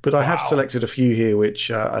 But I have selected a few here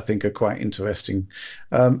which I think are quite interesting.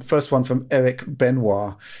 First one from Eric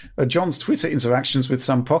Benoit. John's Twitter interactions with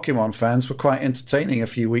some Pokémon fans were quite entertaining a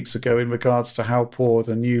few weeks ago in regards to how poor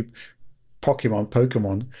the new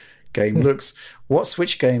Pokémon game looks. What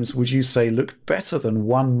Switch games would you say look better than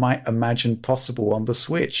one might imagine possible on the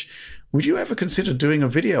Switch? Would you ever consider doing a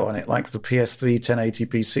video on it like the PS3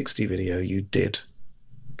 1080p 60 video you did?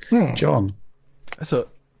 John? That's a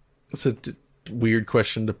weird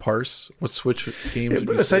question to parse. What Switch games?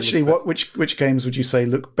 Essentially, which games would you say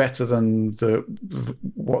look better than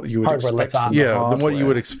what you would expect? Than what you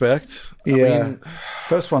would expect. Yeah. I mean,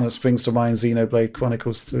 first one that springs to mind, Xenoblade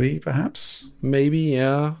Chronicles 3, perhaps. Maybe,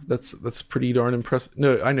 yeah. That's pretty darn impressive.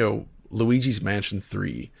 No, I know Luigi's Mansion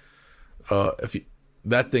 3.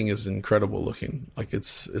 That thing is incredible looking. Like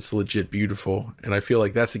it's legit beautiful, and I feel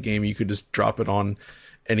like that's a game you could just drop it on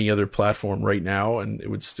any other platform right now, and it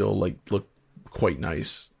would still look quite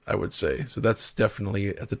nice, I would say. So that's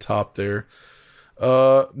definitely at the top there.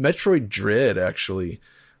 Metroid Dread, actually,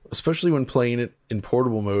 especially when playing it in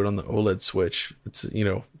portable mode on the OLED Switch. It's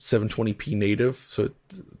 720p native, so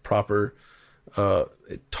it's proper.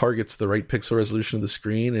 It targets the right pixel resolution of the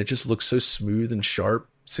screen, and it just looks so smooth and sharp.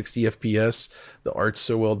 60 FPS. The art's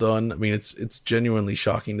so well done. I mean, it's genuinely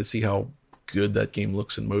shocking to see how good that game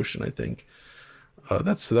looks in motion, I think.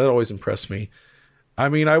 That always impressed me. I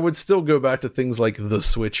mean, I would still go back to things like The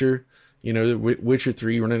Switcher, Witcher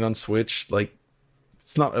 3 running on Switch. Like,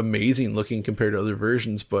 it's not amazing looking compared to other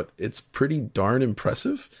versions, but it's pretty darn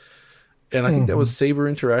impressive. And I think that was Saber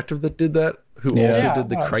Interactive that did that, who also did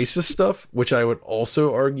the Crysis stuff, which I would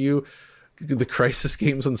also argue the Crysis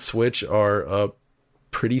games on Switch are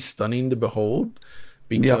pretty stunning to behold,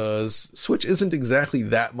 because Switch isn't exactly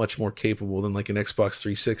that much more capable than like an Xbox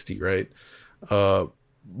 360, right?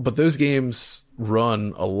 But those games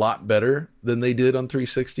run a lot better than they did on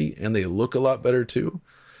 360, and they look a lot better too,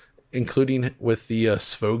 including with the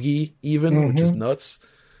Svogi even, which is nuts.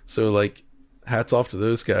 So like, hats off to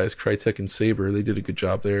those guys, Crytek and Saber. They did a good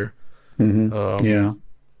job there. Yeah.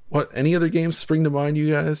 What, any other games spring to mind,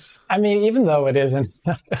 you guys? I mean, even though it isn't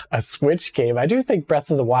a Switch game, I do think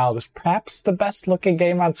Breath of the Wild is perhaps the best looking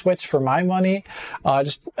game on Switch for my money.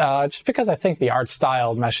 Just because I think the art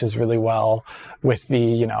style meshes really well with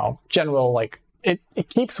the, general, it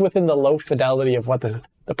keeps within the low fidelity of what the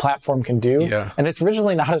platform can do. Yeah. And it's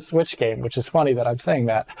originally not a Switch game, which is funny that I'm saying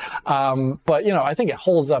that. But, I think it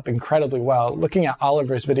holds up incredibly well. Looking at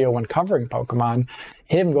Oliver's video when covering Pokemon,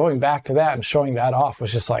 him going back to that and showing that off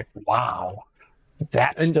was just like, wow,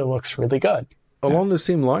 that still looks really good. Along those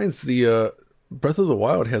same lines, the Breath of the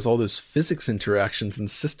Wild has all those physics interactions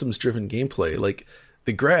and systems-driven gameplay. Like,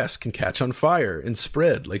 the grass can catch on fire and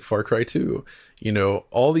spread like Far Cry 2.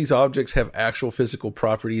 All these objects have actual physical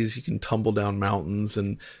properties. You can tumble down mountains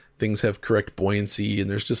and things have correct buoyancy. And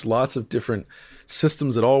there's just lots of different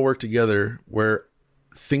systems that all work together where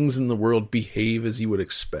things in the world behave as you would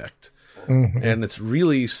expect. Mm-hmm. And it's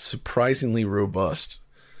really surprisingly robust.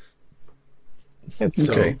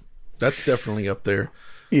 Okay. That's definitely up there.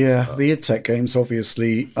 Yeah, the id Tech games,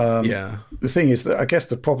 obviously. The thing is that I guess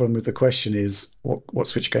the problem with the question is what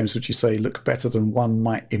Switch games would you say look better than one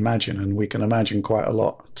might imagine? And we can imagine quite a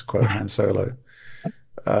lot, to quote Han Solo.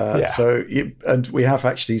 And we have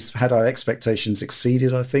actually had our expectations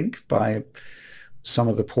exceeded, I think, by some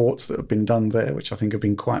of the ports that have been done there, which I think have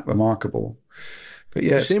been quite remarkable. But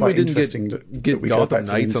yeah, it's quite interesting that we go back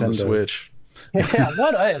to Knights Nintendo. on the Switch. Yeah,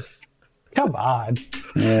 what if? Come on.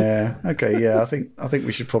 Yeah. Okay. Yeah. I think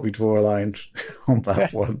we should probably draw a line on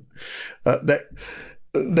that one.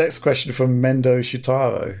 Next question from Mendo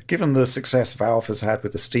Shitaro. Given the success Valve has had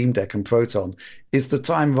with the Steam Deck and Proton, is the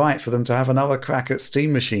time right for them to have another crack at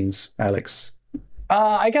Steam machines, Alex?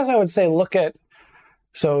 I guess I would say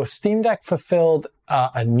so Steam Deck fulfilled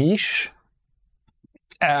a niche.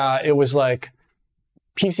 It was like,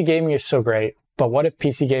 PC gaming is so great, but what if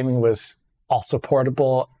PC gaming was also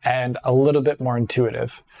portable and a little bit more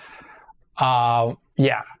intuitive?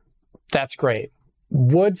 Yeah, that's great.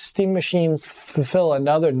 Would Steam machines fulfill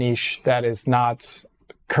another niche that is not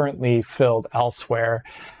currently filled elsewhere?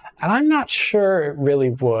 And I'm not sure it really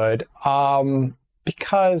would,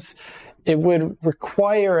 because it would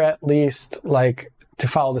require at least, to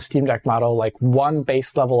follow the Steam Deck model, one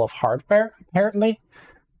base level of hardware, apparently.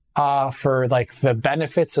 For the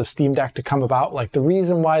benefits of Steam Deck to come about. The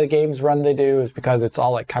reason why the games run they do is because it's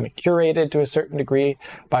all kind of curated to a certain degree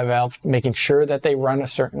by Valve, making sure that they run a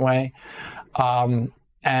certain way. And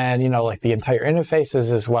the entire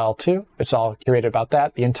interfaces as well too. It's all curated about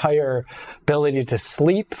that. The entire ability to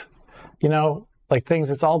sleep, things,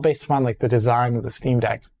 it's all based upon the design of the Steam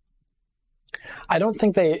Deck. I don't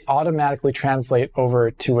think they automatically translate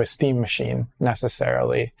over to a Steam machine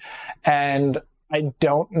necessarily. And I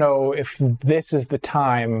don't know if this is the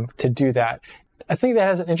time to do that. I think that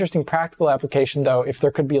has an interesting practical application, though, if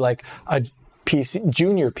there could be a PC,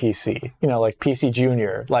 junior PC, PC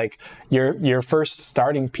Junior. Your first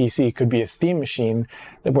starting PC could be a Steam machine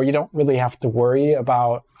where you don't really have to worry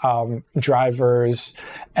about drivers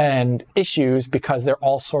and issues because they're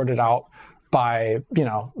all sorted out by,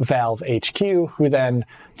 Valve HQ, who then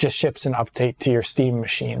just ships an update to your Steam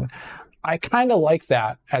machine. I kind of like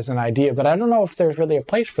that as an idea, but I don't know if there's really a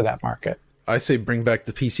place for that market. I say bring back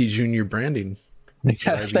the PC Junior branding.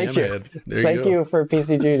 Yeah, thank you. Thank you for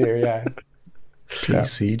PC Junior, yeah.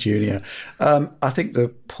 PC Junior. I think the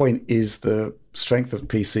point is the strength of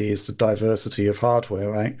PC is the diversity of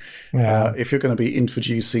hardware, right? Yeah. If you're going to be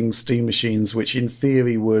introducing Steam machines, which in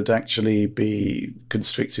theory would actually be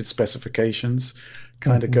constricted specifications,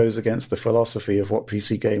 kind of goes against the philosophy of what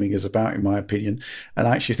PC gaming is about, in my opinion. And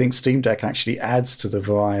I actually think Steam Deck actually adds to the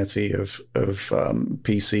variety of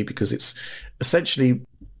PC because it's essentially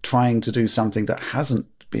trying to do something that hasn't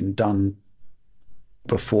been done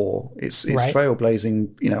before. It's right.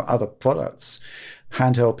 Trailblazing, other products.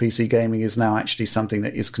 Handheld PC gaming is now actually something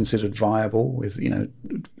that is considered viable with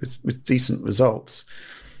decent results.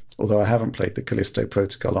 Although I haven't played the Callisto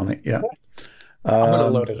protocol on it yet. I'm going to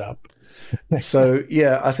load it up. So,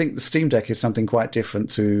 yeah, I think the Steam Deck is something quite different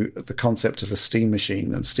to the concept of a Steam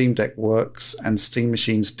machine. And Steam Deck works, and Steam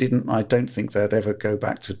machines I don't think they'd ever go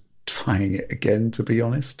back to trying it again, to be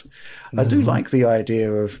honest. I do like the idea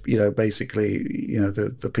of, basically,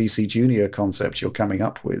 the PC Junior concept you're coming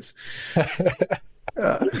up with.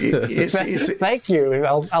 Thank you.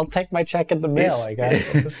 I'll take my check in the mail, I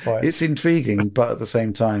guess, at this point. It's intriguing, but at the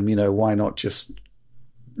same time, why not just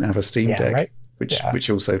have a Steam Deck? Right? Which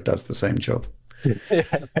also does the same job.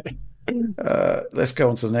 Let's go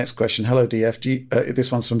on to the next question. Hello, DF.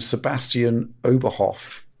 This one's from Sebastian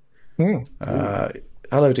Oberhoff.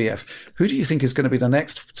 Hello, DF. Who do you think is going to be the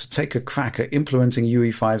next to take a crack at implementing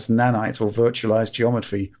UE5's nanite or virtualized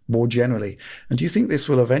geometry more generally? And do you think this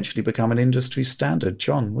will eventually become an industry standard?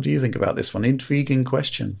 John, what do you think about this one? Intriguing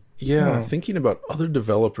question. Yeah, thinking about other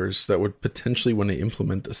developers that would potentially want to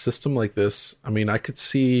implement a system like this. I mean, I could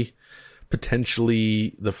see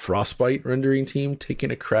potentially the Frostbite rendering team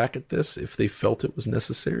taking a crack at this if they felt it was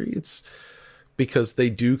necessary. It's because they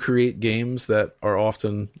do create games that are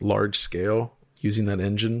often large scale using that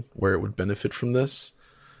engine where it would benefit from this.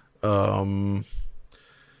 That's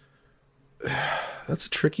a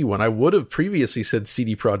tricky one. I would have previously said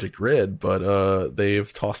CD Projekt Red, but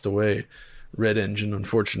they've tossed away Red Engine,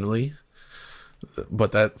 unfortunately.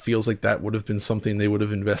 But that feels like that would have been something they would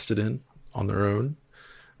have invested in on their own.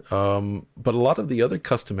 But a lot of the other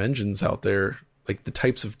custom engines out there, like the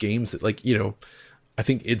types of games that, like, you know, I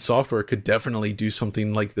think id Software could definitely do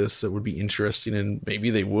something like this that would be interesting, and maybe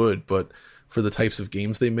they would, but for the types of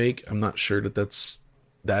games they make, I'm not sure that that's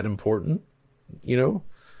that important, you know?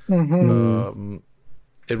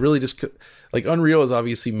 It really just, like, Unreal is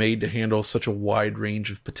obviously made to handle such a wide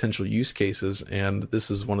range of potential use cases, and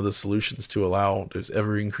this is one of the solutions to allow those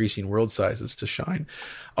ever increasing world sizes to shine.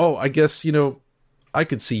 Oh, I guess, you know, I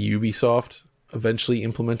could see Ubisoft eventually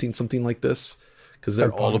implementing something like this, because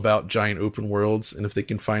they're all about giant open worlds, and if they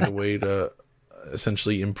can find a way to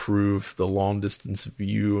essentially improve the long distance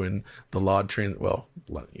view and the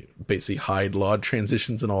basically hide LOD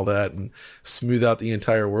transitions and all that, and smooth out the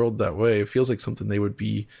entire world that way, it feels like something they would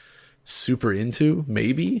be super into,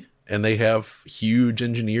 maybe. And they have huge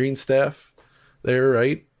engineering staff there,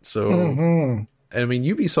 right? So, I mean,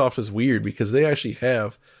 Ubisoft is weird because they actually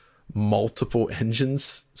have multiple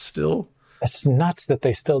engines still. It's nuts that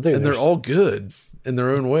they still do. And they're all good in their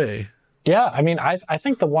own way. Yeah, I mean, I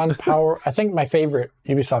think I think my favorite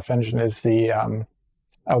Ubisoft engine is the,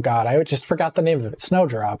 I just forgot the name of it.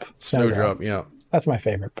 Snowdrop. Snowdrop, yeah. That's my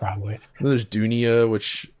favorite, probably. And there's Dunia,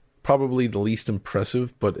 which probably the least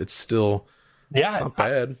impressive, but it's still, it's not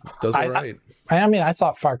bad. It does all right. I mean, I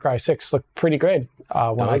thought Far Cry 6 looked pretty good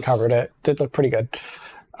when I covered it. It did look pretty good.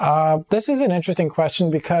 This is an interesting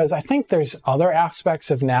question because I think there's other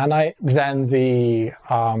aspects of nanite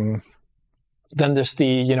than just the,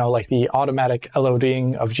 you know, like the automatic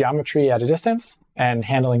LODing of geometry at a distance and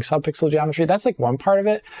handling subpixel geometry. That's like one part of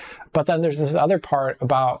it. But then there's this other part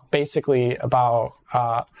about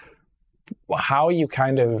how you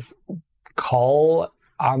kind of call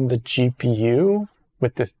on the GPU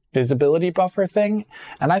with this visibility buffer thing.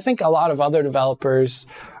 And I think a lot of other developers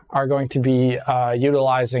are going to be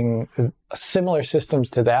utilizing similar systems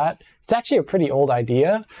to that. It's actually a pretty old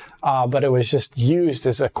idea, but it was just used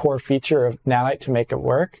as a core feature of nanite to make it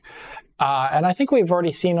work. And I think we've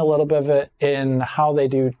already seen a little bit of it in how they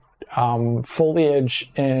do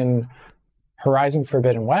foliage in Horizon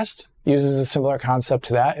Forbidden West. Uses a similar concept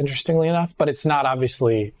to that, interestingly enough, but it's not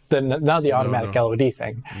obviously not the automatic LOD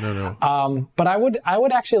thing. But I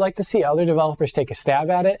would actually like to see other developers take a stab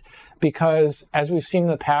at it, because as we've seen in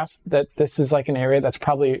the past, that this is like an area that's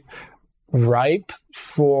probably ripe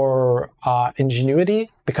for ingenuity,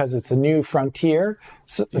 because it's a new frontier.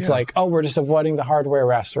 So it's like, oh, we're just avoiding the hardware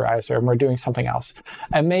rasterizer and we're doing something else.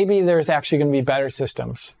 And maybe there's actually going to be better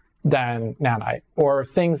systems than nanite, or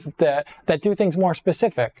things that do things more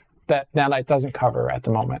specific that nanite doesn't cover at the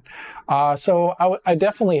moment. So I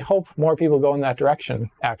definitely hope more people go in that direction,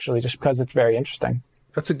 actually, just because it's very interesting.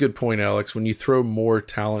 That's a good point, Alex. When you throw more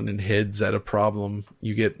talent and heads at a problem,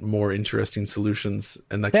 you get more interesting solutions,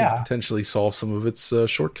 and that can potentially solve some of its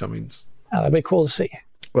shortcomings. That'd be cool to see.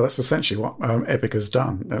 Well, that's essentially what Epic has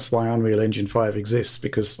done. That's why Unreal Engine 5 exists,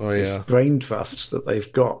 because this brain trust that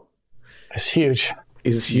they've got is huge.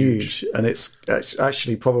 And it's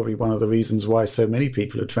actually probably one of the reasons why so many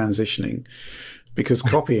people are transitioning, because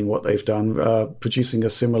copying what they've done, producing a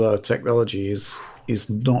similar technology is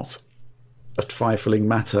not a trifling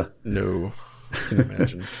matter. No, I can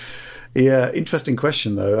imagine. Yeah, interesting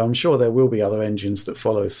question, though. I'm sure there will be other engines that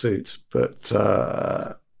follow suit, but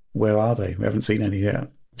where are they? We haven't seen any yet.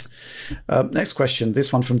 Next question,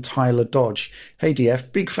 this one from Tyler Dodge. Hey,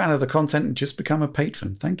 DF, big fan of the content and just become a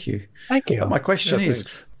patron. Thank you. Thank you. My question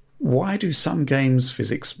is, why do some games'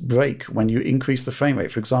 physics break when you increase the frame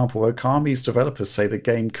rate? For example, Okami's developers say the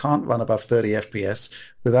game can't run above 30 FPS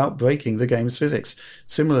without breaking the game's physics.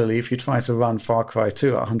 Similarly, if you try to run Far Cry 2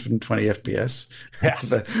 at 120 FPS,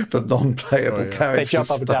 the non-playable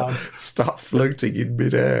characters start floating in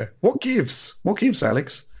midair. What gives? What gives,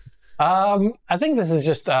 Alex? I think this is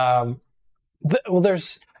just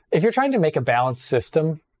if you're trying to make a balanced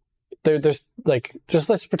system, there's like, just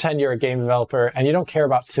let's pretend you're a game developer and you don't care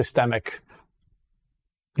about systemic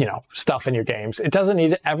stuff in your games.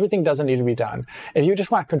 Everything doesn't need to be done. If you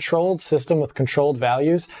just want a controlled system with controlled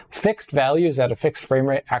values, fixed values at a fixed frame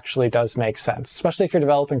rate actually does make sense, especially if you're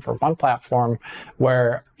developing for one platform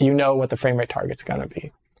where you know what the frame rate target's going to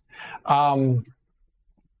be.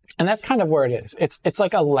 And that's kind of where it is. It's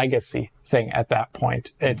like a legacy thing at that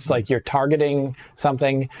point. It's like you're targeting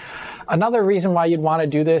something. Another reason why you'd want to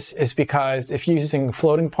do this is because if you're using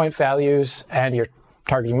floating point values and you're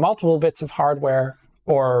targeting multiple bits of hardware,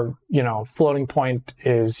 or, floating point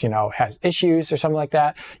is, has issues or something like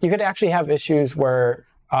that, you could actually have issues where,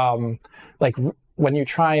 when you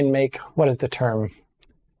try and make, what is the term?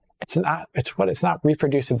 It's not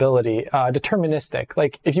reproducibility, deterministic.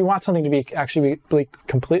 Like if you want something to be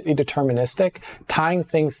completely deterministic, tying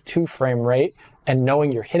things to frame rate and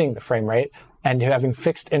knowing you're hitting the frame rate and having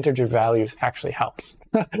fixed integer values actually helps.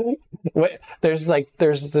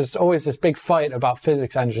 There's always this big fight about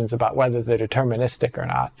physics engines about whether they're deterministic or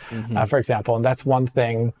not, for example. And that's one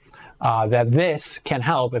thing that this can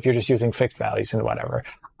help if you're just using fixed values and whatever.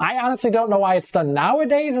 I honestly don't know why it's done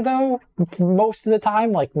nowadays, though. Most of the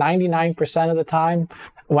time, like 99% of the time,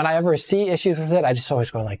 when I ever see issues with it, I just always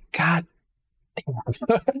go like, God damn.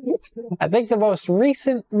 I think the most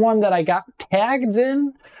recent one that I got tagged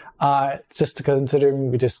in, just to consider,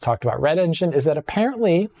 we just talked about Red Engine, is that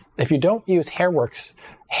apparently if you don't use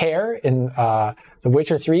hair in The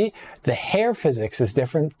Witcher 3, the hair physics is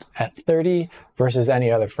different at 30 versus any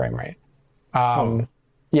other frame rate.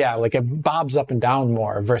 Yeah, like it bobs up and down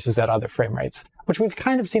more versus at other frame rates, which we've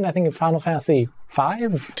kind of seen, I think, in Final Fantasy V.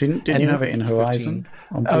 Didn't you have it in Horizon?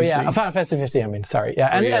 On PC? Oh, yeah, Final Fantasy 15, I mean, sorry. Yeah,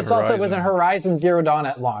 and it was in Horizon Zero Dawn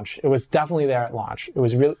at launch. It was definitely there at launch. It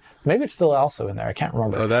was really, maybe it's still also in there. I can't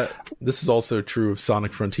remember. This is also true of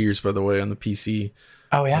Sonic Frontiers, by the way, on the PC.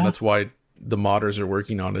 Oh, yeah? And that's why the modders are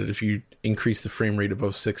working on it. If you increase the frame rate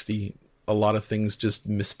above 60, a lot of things just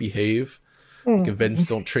misbehave. Like events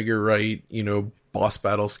don't trigger right, boss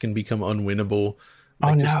battles can become unwinnable.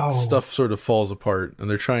 Stuff sort of falls apart, and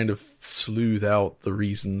they're trying to smooth out the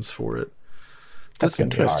reasons for it. That's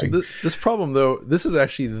interesting. This problem, though, this is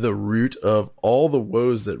actually the root of all the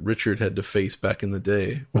woes that Richard had to face back in the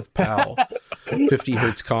day with PAL, 50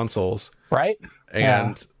 hertz consoles. Right.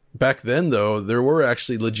 And back then, though, there were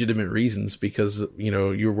actually legitimate reasons because,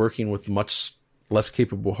 you're working with much less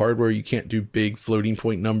capable hardware. You can't do big floating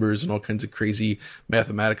point numbers and all kinds of crazy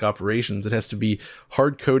mathematic operations. It has to be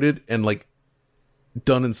hard coded and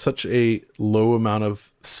done in such a low amount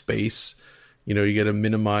of space. You got to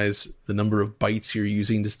minimize the number of bytes you're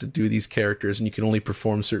using just to do these characters, and you can only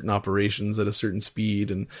perform certain operations at a certain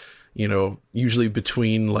speed. And usually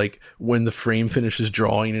between when the frame finishes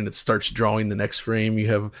drawing and it starts drawing the next frame, you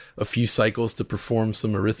have a few cycles to perform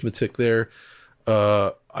some arithmetic there.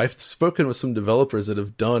 I've spoken with some developers that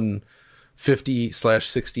have done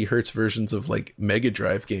 50/60 hertz versions of Mega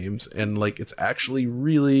Drive games, and it's actually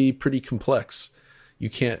really pretty complex. You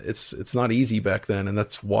can't, it's not easy back then. And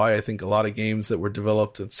that's why I think a lot of games that were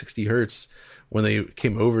developed at 60 hertz, when they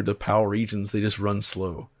came over to PAL regions, they just run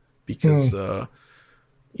slow because, they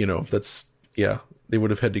would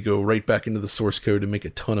have had to go right back into the source code and make a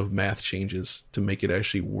ton of math changes to make it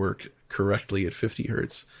actually work correctly at 50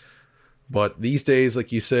 hertz. But these days,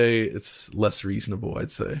 like you say, it's less reasonable, I'd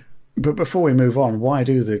say. But before we move on, why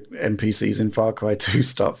do the NPCs in Far Cry 2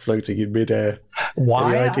 start floating in midair?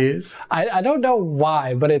 Why? Any ideas? I don't know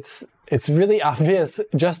why, but it's really obvious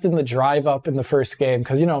just in the drive up in the first game,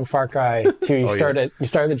 because in Far Cry 2 you start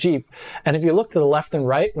the Jeep, and if you look to the left and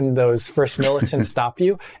right when those first militants stop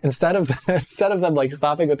you, instead of them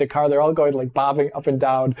stopping with the car, they're all going bobbing up and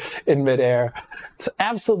down in midair. It's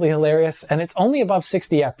absolutely hilarious, and it's only above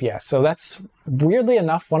 60 FPS. So that's weirdly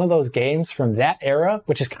enough one of those games from that era,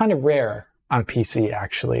 which is kind of rare on PC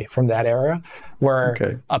actually, from that era,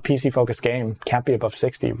 where a PC focused game can't be above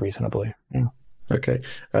 60 reasonably. Yeah. Okay.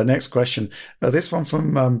 Next question. This one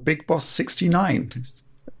from Big Boss 69.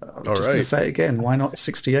 I'm just going to say it again. Why not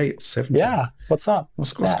 68, 70? Yeah. What's up?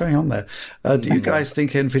 What's going on there? Do you guys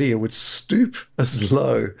think NVIDIA would stoop as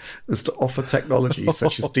low as to offer technology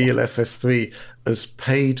such as DLSS 3 as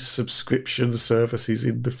paid subscription services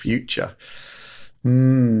in the future?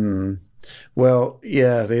 Well,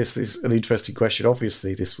 yeah, this is an interesting question.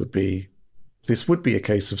 Obviously, this would be a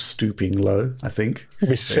case of stooping low, I think. It'd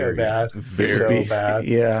be so bad. Very bad.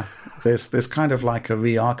 Yeah. There's kind of like a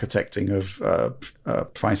re-architecting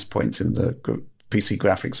of price points in the PC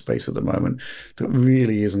graphics space at the moment that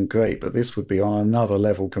really isn't great, but this would be on another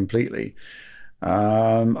level completely.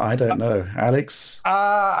 I don't know. Alex?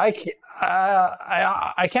 I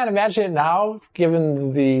can't imagine it now,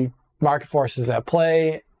 given the market forces at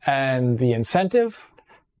play and the incentive.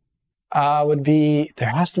 would be there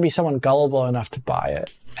has to be someone gullible enough to buy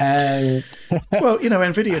it. And well,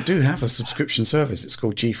 NVIDIA do have a subscription service. It's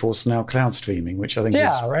called GeForce Now Cloud Streaming, which I think is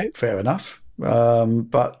right. fair enough.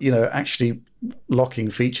 But, actually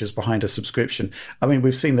locking features behind a subscription. I mean,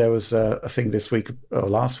 we've seen there was a thing this week or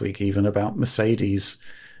last week even about Mercedes.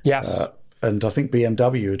 Yes. And I think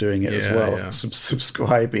BMW are doing it as well, yeah.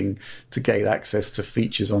 subscribing to gain access to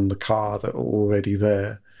features on the car that are already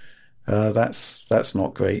there. That's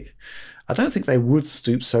not great. I don't think they would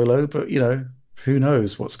stoop so low, but, who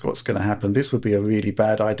knows what's going to happen. This would be a really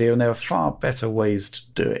bad idea, and there are far better ways to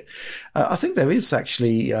do it. I think there is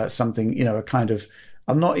actually something, a kind of...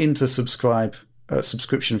 I'm not into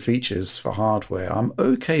subscription features for hardware. I'm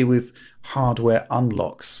okay with hardware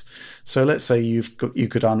unlocks. So let's say you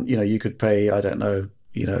could pay, I don't know,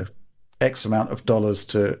 X amount of dollars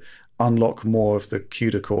to unlock more of the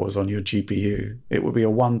CUDA cores on your GPU. It would be a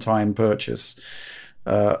one-time purchase.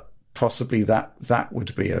 Possibly that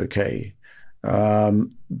would be okay.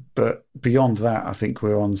 But beyond that, I think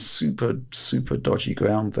we're on super, super dodgy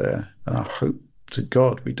ground there. And I hope to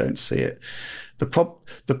God we don't see it.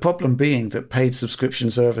 The problem being that paid subscription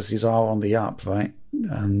services are on the up, right?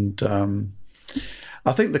 And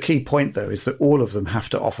I think the key point, though, is that all of them have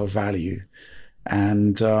to offer value.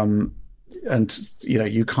 And you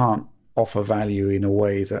can't offer value in a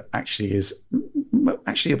way that actually is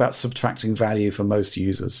actually about subtracting value for most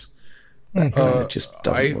users. It just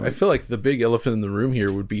doesn't work. I feel like the big elephant in the room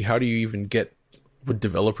here would be, how do you even would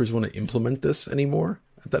developers want to implement this anymore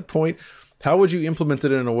at that point? How would you implement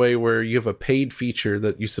it in a way where you have a paid feature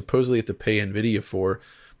that you supposedly have to pay NVIDIA for,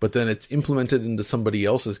 but then it's implemented into somebody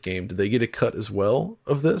else's game? Do they get a cut as well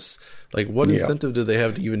of this? Like, what incentive do they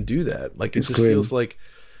have to even do that? Like, it just feels like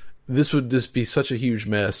this would just be such a huge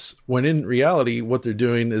mess, when in reality, what they're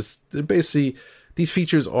doing is basically, these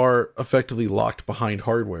features are effectively locked behind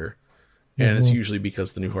hardware. And it's usually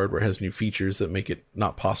because the new hardware has new features that make it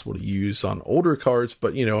not possible to use on older cards.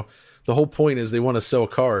 But, the whole point is they want to sell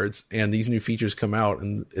cards, and these new features come out,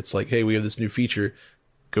 and it's like, hey, we have this new feature,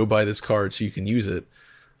 go buy this card so you can use it.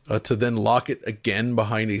 To then lock it again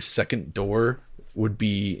behind a second door would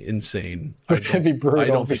be insane. It'd be brutal. I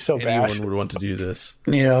don't think so anyone bad. would want to do this.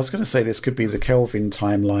 Yeah, I was going to say this could be the Kelvin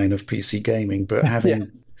timeline of PC gaming, but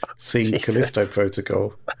having seen Callisto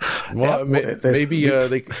Protocol. Well, maybe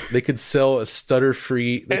they could sell a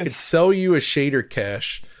stutter-free... They could sell you a shader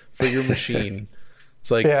cache for your machine. It's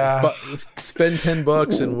like, spend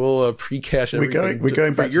 $10 and we'll pre-cache everything. We're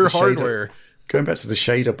going back to your the hardware. Going back to the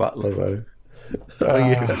shader butler, though.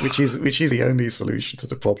 Which is the only solution to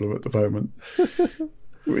the problem at the moment,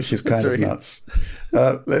 which is kind of nuts.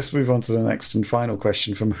 Let's move on to the next and final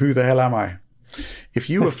question from Who the Hell Am I? If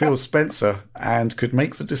you were Phil Spencer and could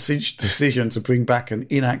make the decision to bring back an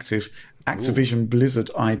inactive Activision Blizzard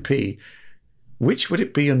IP, which would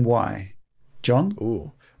it be and why? John?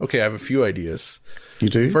 Ooh. Okay, I have a few ideas. You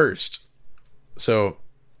do? First, so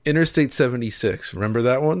Interstate 76, remember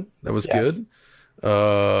that one? That was good.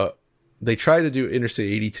 They tried to do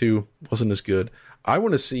Interstate 82, wasn't as good. I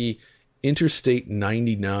want to see Interstate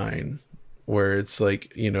 99, where it's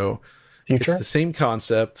like, Future? It's the same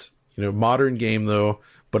concept, modern game though,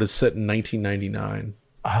 but it's set in 1999.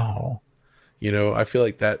 Oh. I feel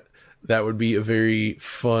like that would be a very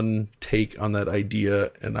fun take on that idea,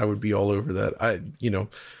 and I would be all over that. I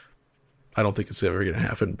don't think it's ever going to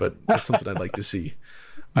happen, but that's something I'd like to see.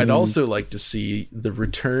 I'd also like to see the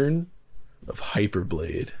return of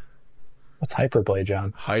Hyperblade. What's Hyperblade,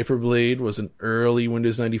 John? Hyperblade was an early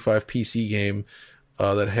Windows 95 PC game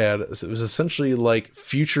that it was essentially like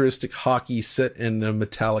futuristic hockey set in a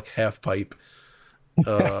metallic half pipe.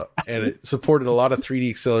 And it supported a lot of 3D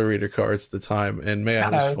accelerator cards at the time, and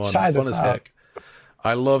man, it was fun as heck.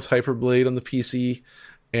 I loved Hyperblade on the PC,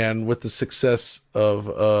 and with the success of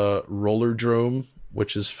Rollerdrome,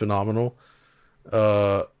 which is phenomenal,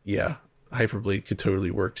 Hyperblade could totally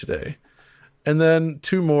work today. And then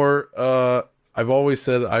two more. I've always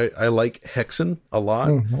said I like Hexen a lot,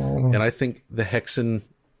 and I think the Hexen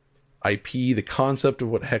IP, the concept of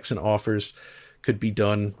what Hexen offers, could be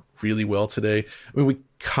done really well today. I mean, we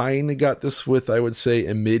kind of got this with, I would say,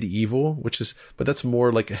 a Medieval, but that's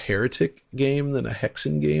more like a Heretic game than a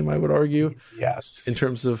Hexen game, I would argue. Yes. In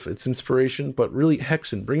terms of its inspiration, but really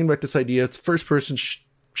Hexen, bringing back this idea, it's first-person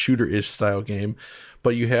shooter-ish style game,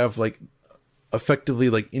 but you have like effectively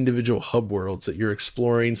like individual hub worlds that you're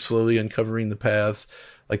exploring, slowly uncovering the paths.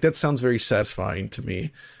 Like, that sounds very satisfying to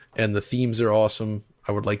me, and the themes are awesome.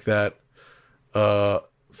 I would like that.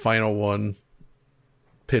 Final one,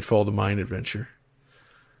 Pitfall: The Mind Adventure.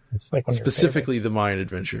 It's like one specifically the Mind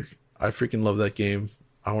Adventure. I freaking love that game.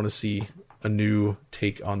 I want to see a new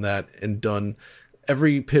take on that and done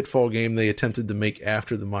every Pitfall game they attempted to make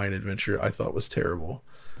after the Mayan Adventure. I thought was terrible.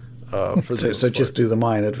 So just do the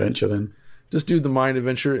Mayan Adventure then. Just do the Mayan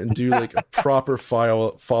Adventure and do like a proper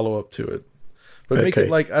follow up to it, but make it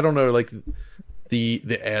like, I don't know, like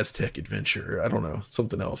the Aztec Adventure. I don't know,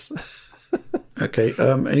 something else. Okay.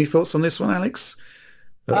 Any thoughts on this one, Alex?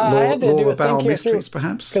 I had to do Lore a Bow think here Mysteries, too,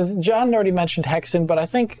 perhaps? because John already mentioned Hexen, but I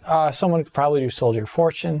think someone could probably do Soldier of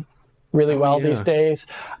Fortune really well these days.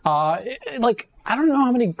 Like, I don't know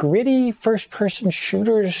how many gritty first-person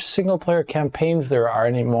shooters, single-player campaigns there are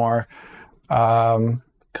anymore,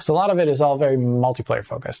 because a lot of it is all very multiplayer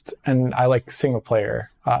focused, and I like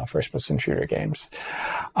single-player first-person shooter games.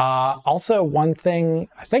 Also, one thing,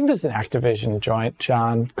 I think this is an Activision joint,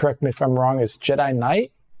 John, correct me if I'm wrong, is Jedi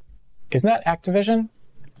Knight. Isn't that Activision?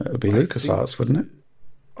 That would be LucasArts, wouldn't it?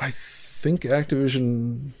 I think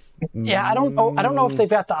Activision. Yeah, I don't know if they've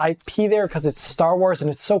got the IP there because it's Star Wars and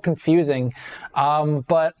it's so confusing.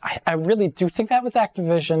 But I really do think that was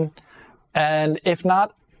Activision. And if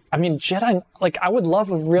not, I mean, Jedi, like, I would love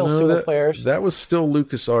a real single players. That was still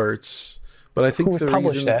LucasArts, but I think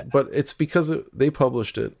but it's because they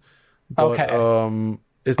published it. But, okay.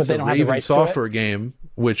 It's a Raven Software game,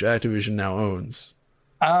 which Activision now owns.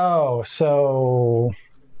 Oh, so...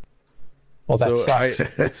 Well, that sucks.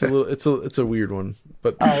 It's a weird one,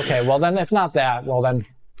 but okay. Well, then if not that, well then,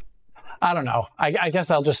 I don't know. I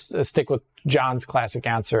guess I'll just stick with John's classic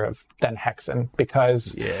answer of then Hexen,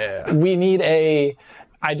 because we need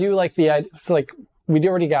I do like so like we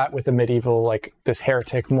already got with the medieval, like this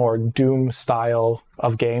heretic, more Doom style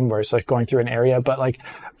of game where it's like going through an area, but like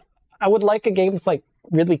I would like a game with like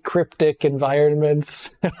really cryptic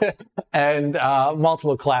environments and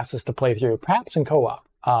multiple classes to play through, perhaps in co-op.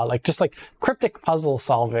 Like just like cryptic puzzle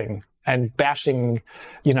solving and bashing,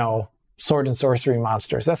 sword and sorcery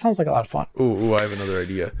monsters. That sounds like a lot of fun. Ooh, I have another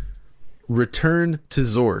idea. Return to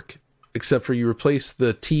Zork, except for you replace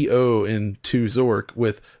the TO in to Zork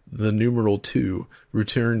with the numeral 2.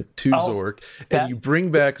 Return to Zork, and you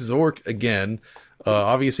bring back Zork again.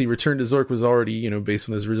 Obviously, Return to Zork was already, based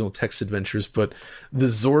on those original text adventures, but the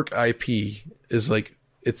Zork IP is like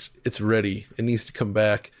it's ready. It needs to come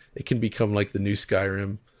back. It can become like the new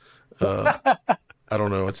Skyrim. I don't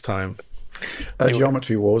know. It's time.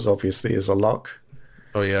 Geometry Wars obviously is a lock.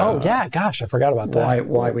 Oh yeah. Oh yeah. Gosh, I forgot about that.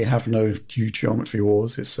 Why we have no new Geometry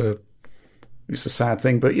Wars? It's a sad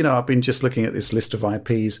thing. But I've been just looking at this list of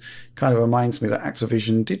IPs. Kind of reminds me that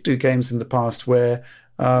Activision did do games in the past where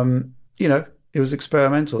it was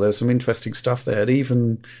experimental. There was some interesting stuff there. And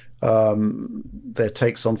even their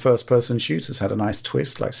takes on first-person shooters had a nice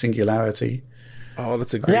twist, like Singularity. Oh,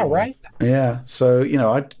 that's a great one. Right? Yeah. So,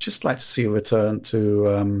 I'd just like to see a return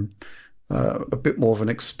to a bit more of an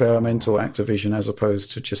experimental Activision as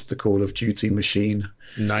opposed to just the Call of Duty machine.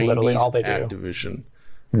 It's literally all they do. Activision.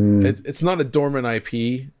 It's not a dormant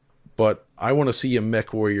IP, but I want to see a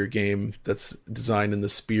MechWarrior game that's designed in the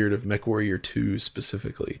spirit of MechWarrior 2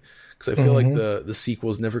 specifically. Because I feel like the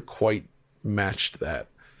sequels never quite matched that.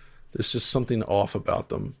 There's just something off about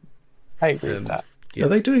them. I agree with that. Yeah. Are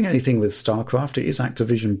they doing anything with StarCraft? It is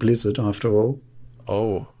Activision Blizzard, after all.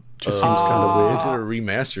 Oh. Just seems kind of weird. They did a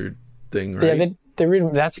remastered thing, right? Yeah,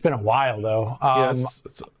 that's been a while, though.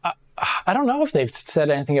 I don't know if they've said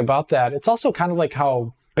anything about that. It's also kind of like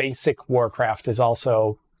how basic Warcraft is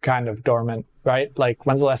also kind of dormant, right? Like,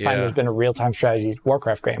 when's the last time there's been a real-time strategy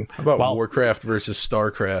Warcraft game? How about Warcraft versus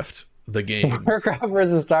StarCraft, the game? Warcraft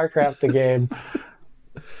versus StarCraft, the game.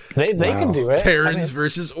 They can do it. Terrans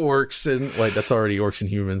versus orcs, and wait, that's already orcs and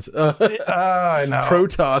humans. I know.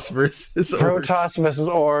 Protoss versus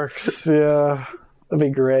orcs. Yeah, that'd be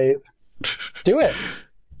great. Do it.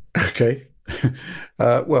 Okay.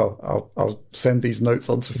 I'll send these notes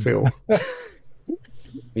on to Phil.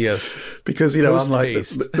 Yes, because unlike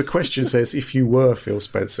the question says, if you were Phil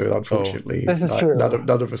Spencer, and unfortunately, this is true. None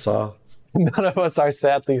of us are. None of us are,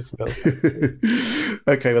 sadly, Phil.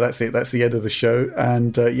 Okay, well, that's it. That's the end of the show.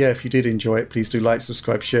 And if you did enjoy it, please do like,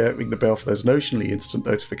 subscribe, share, ring the bell for those notionally instant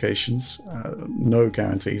notifications. No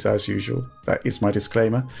guarantees, as usual. That is my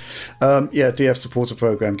disclaimer. DF supporter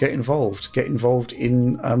program. Get involved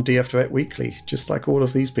in DF Direct Weekly, just like all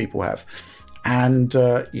of these people have. And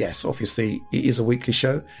yes, obviously, it is a weekly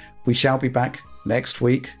show. We shall be back next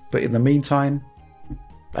week. But in the meantime,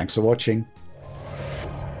 thanks for watching.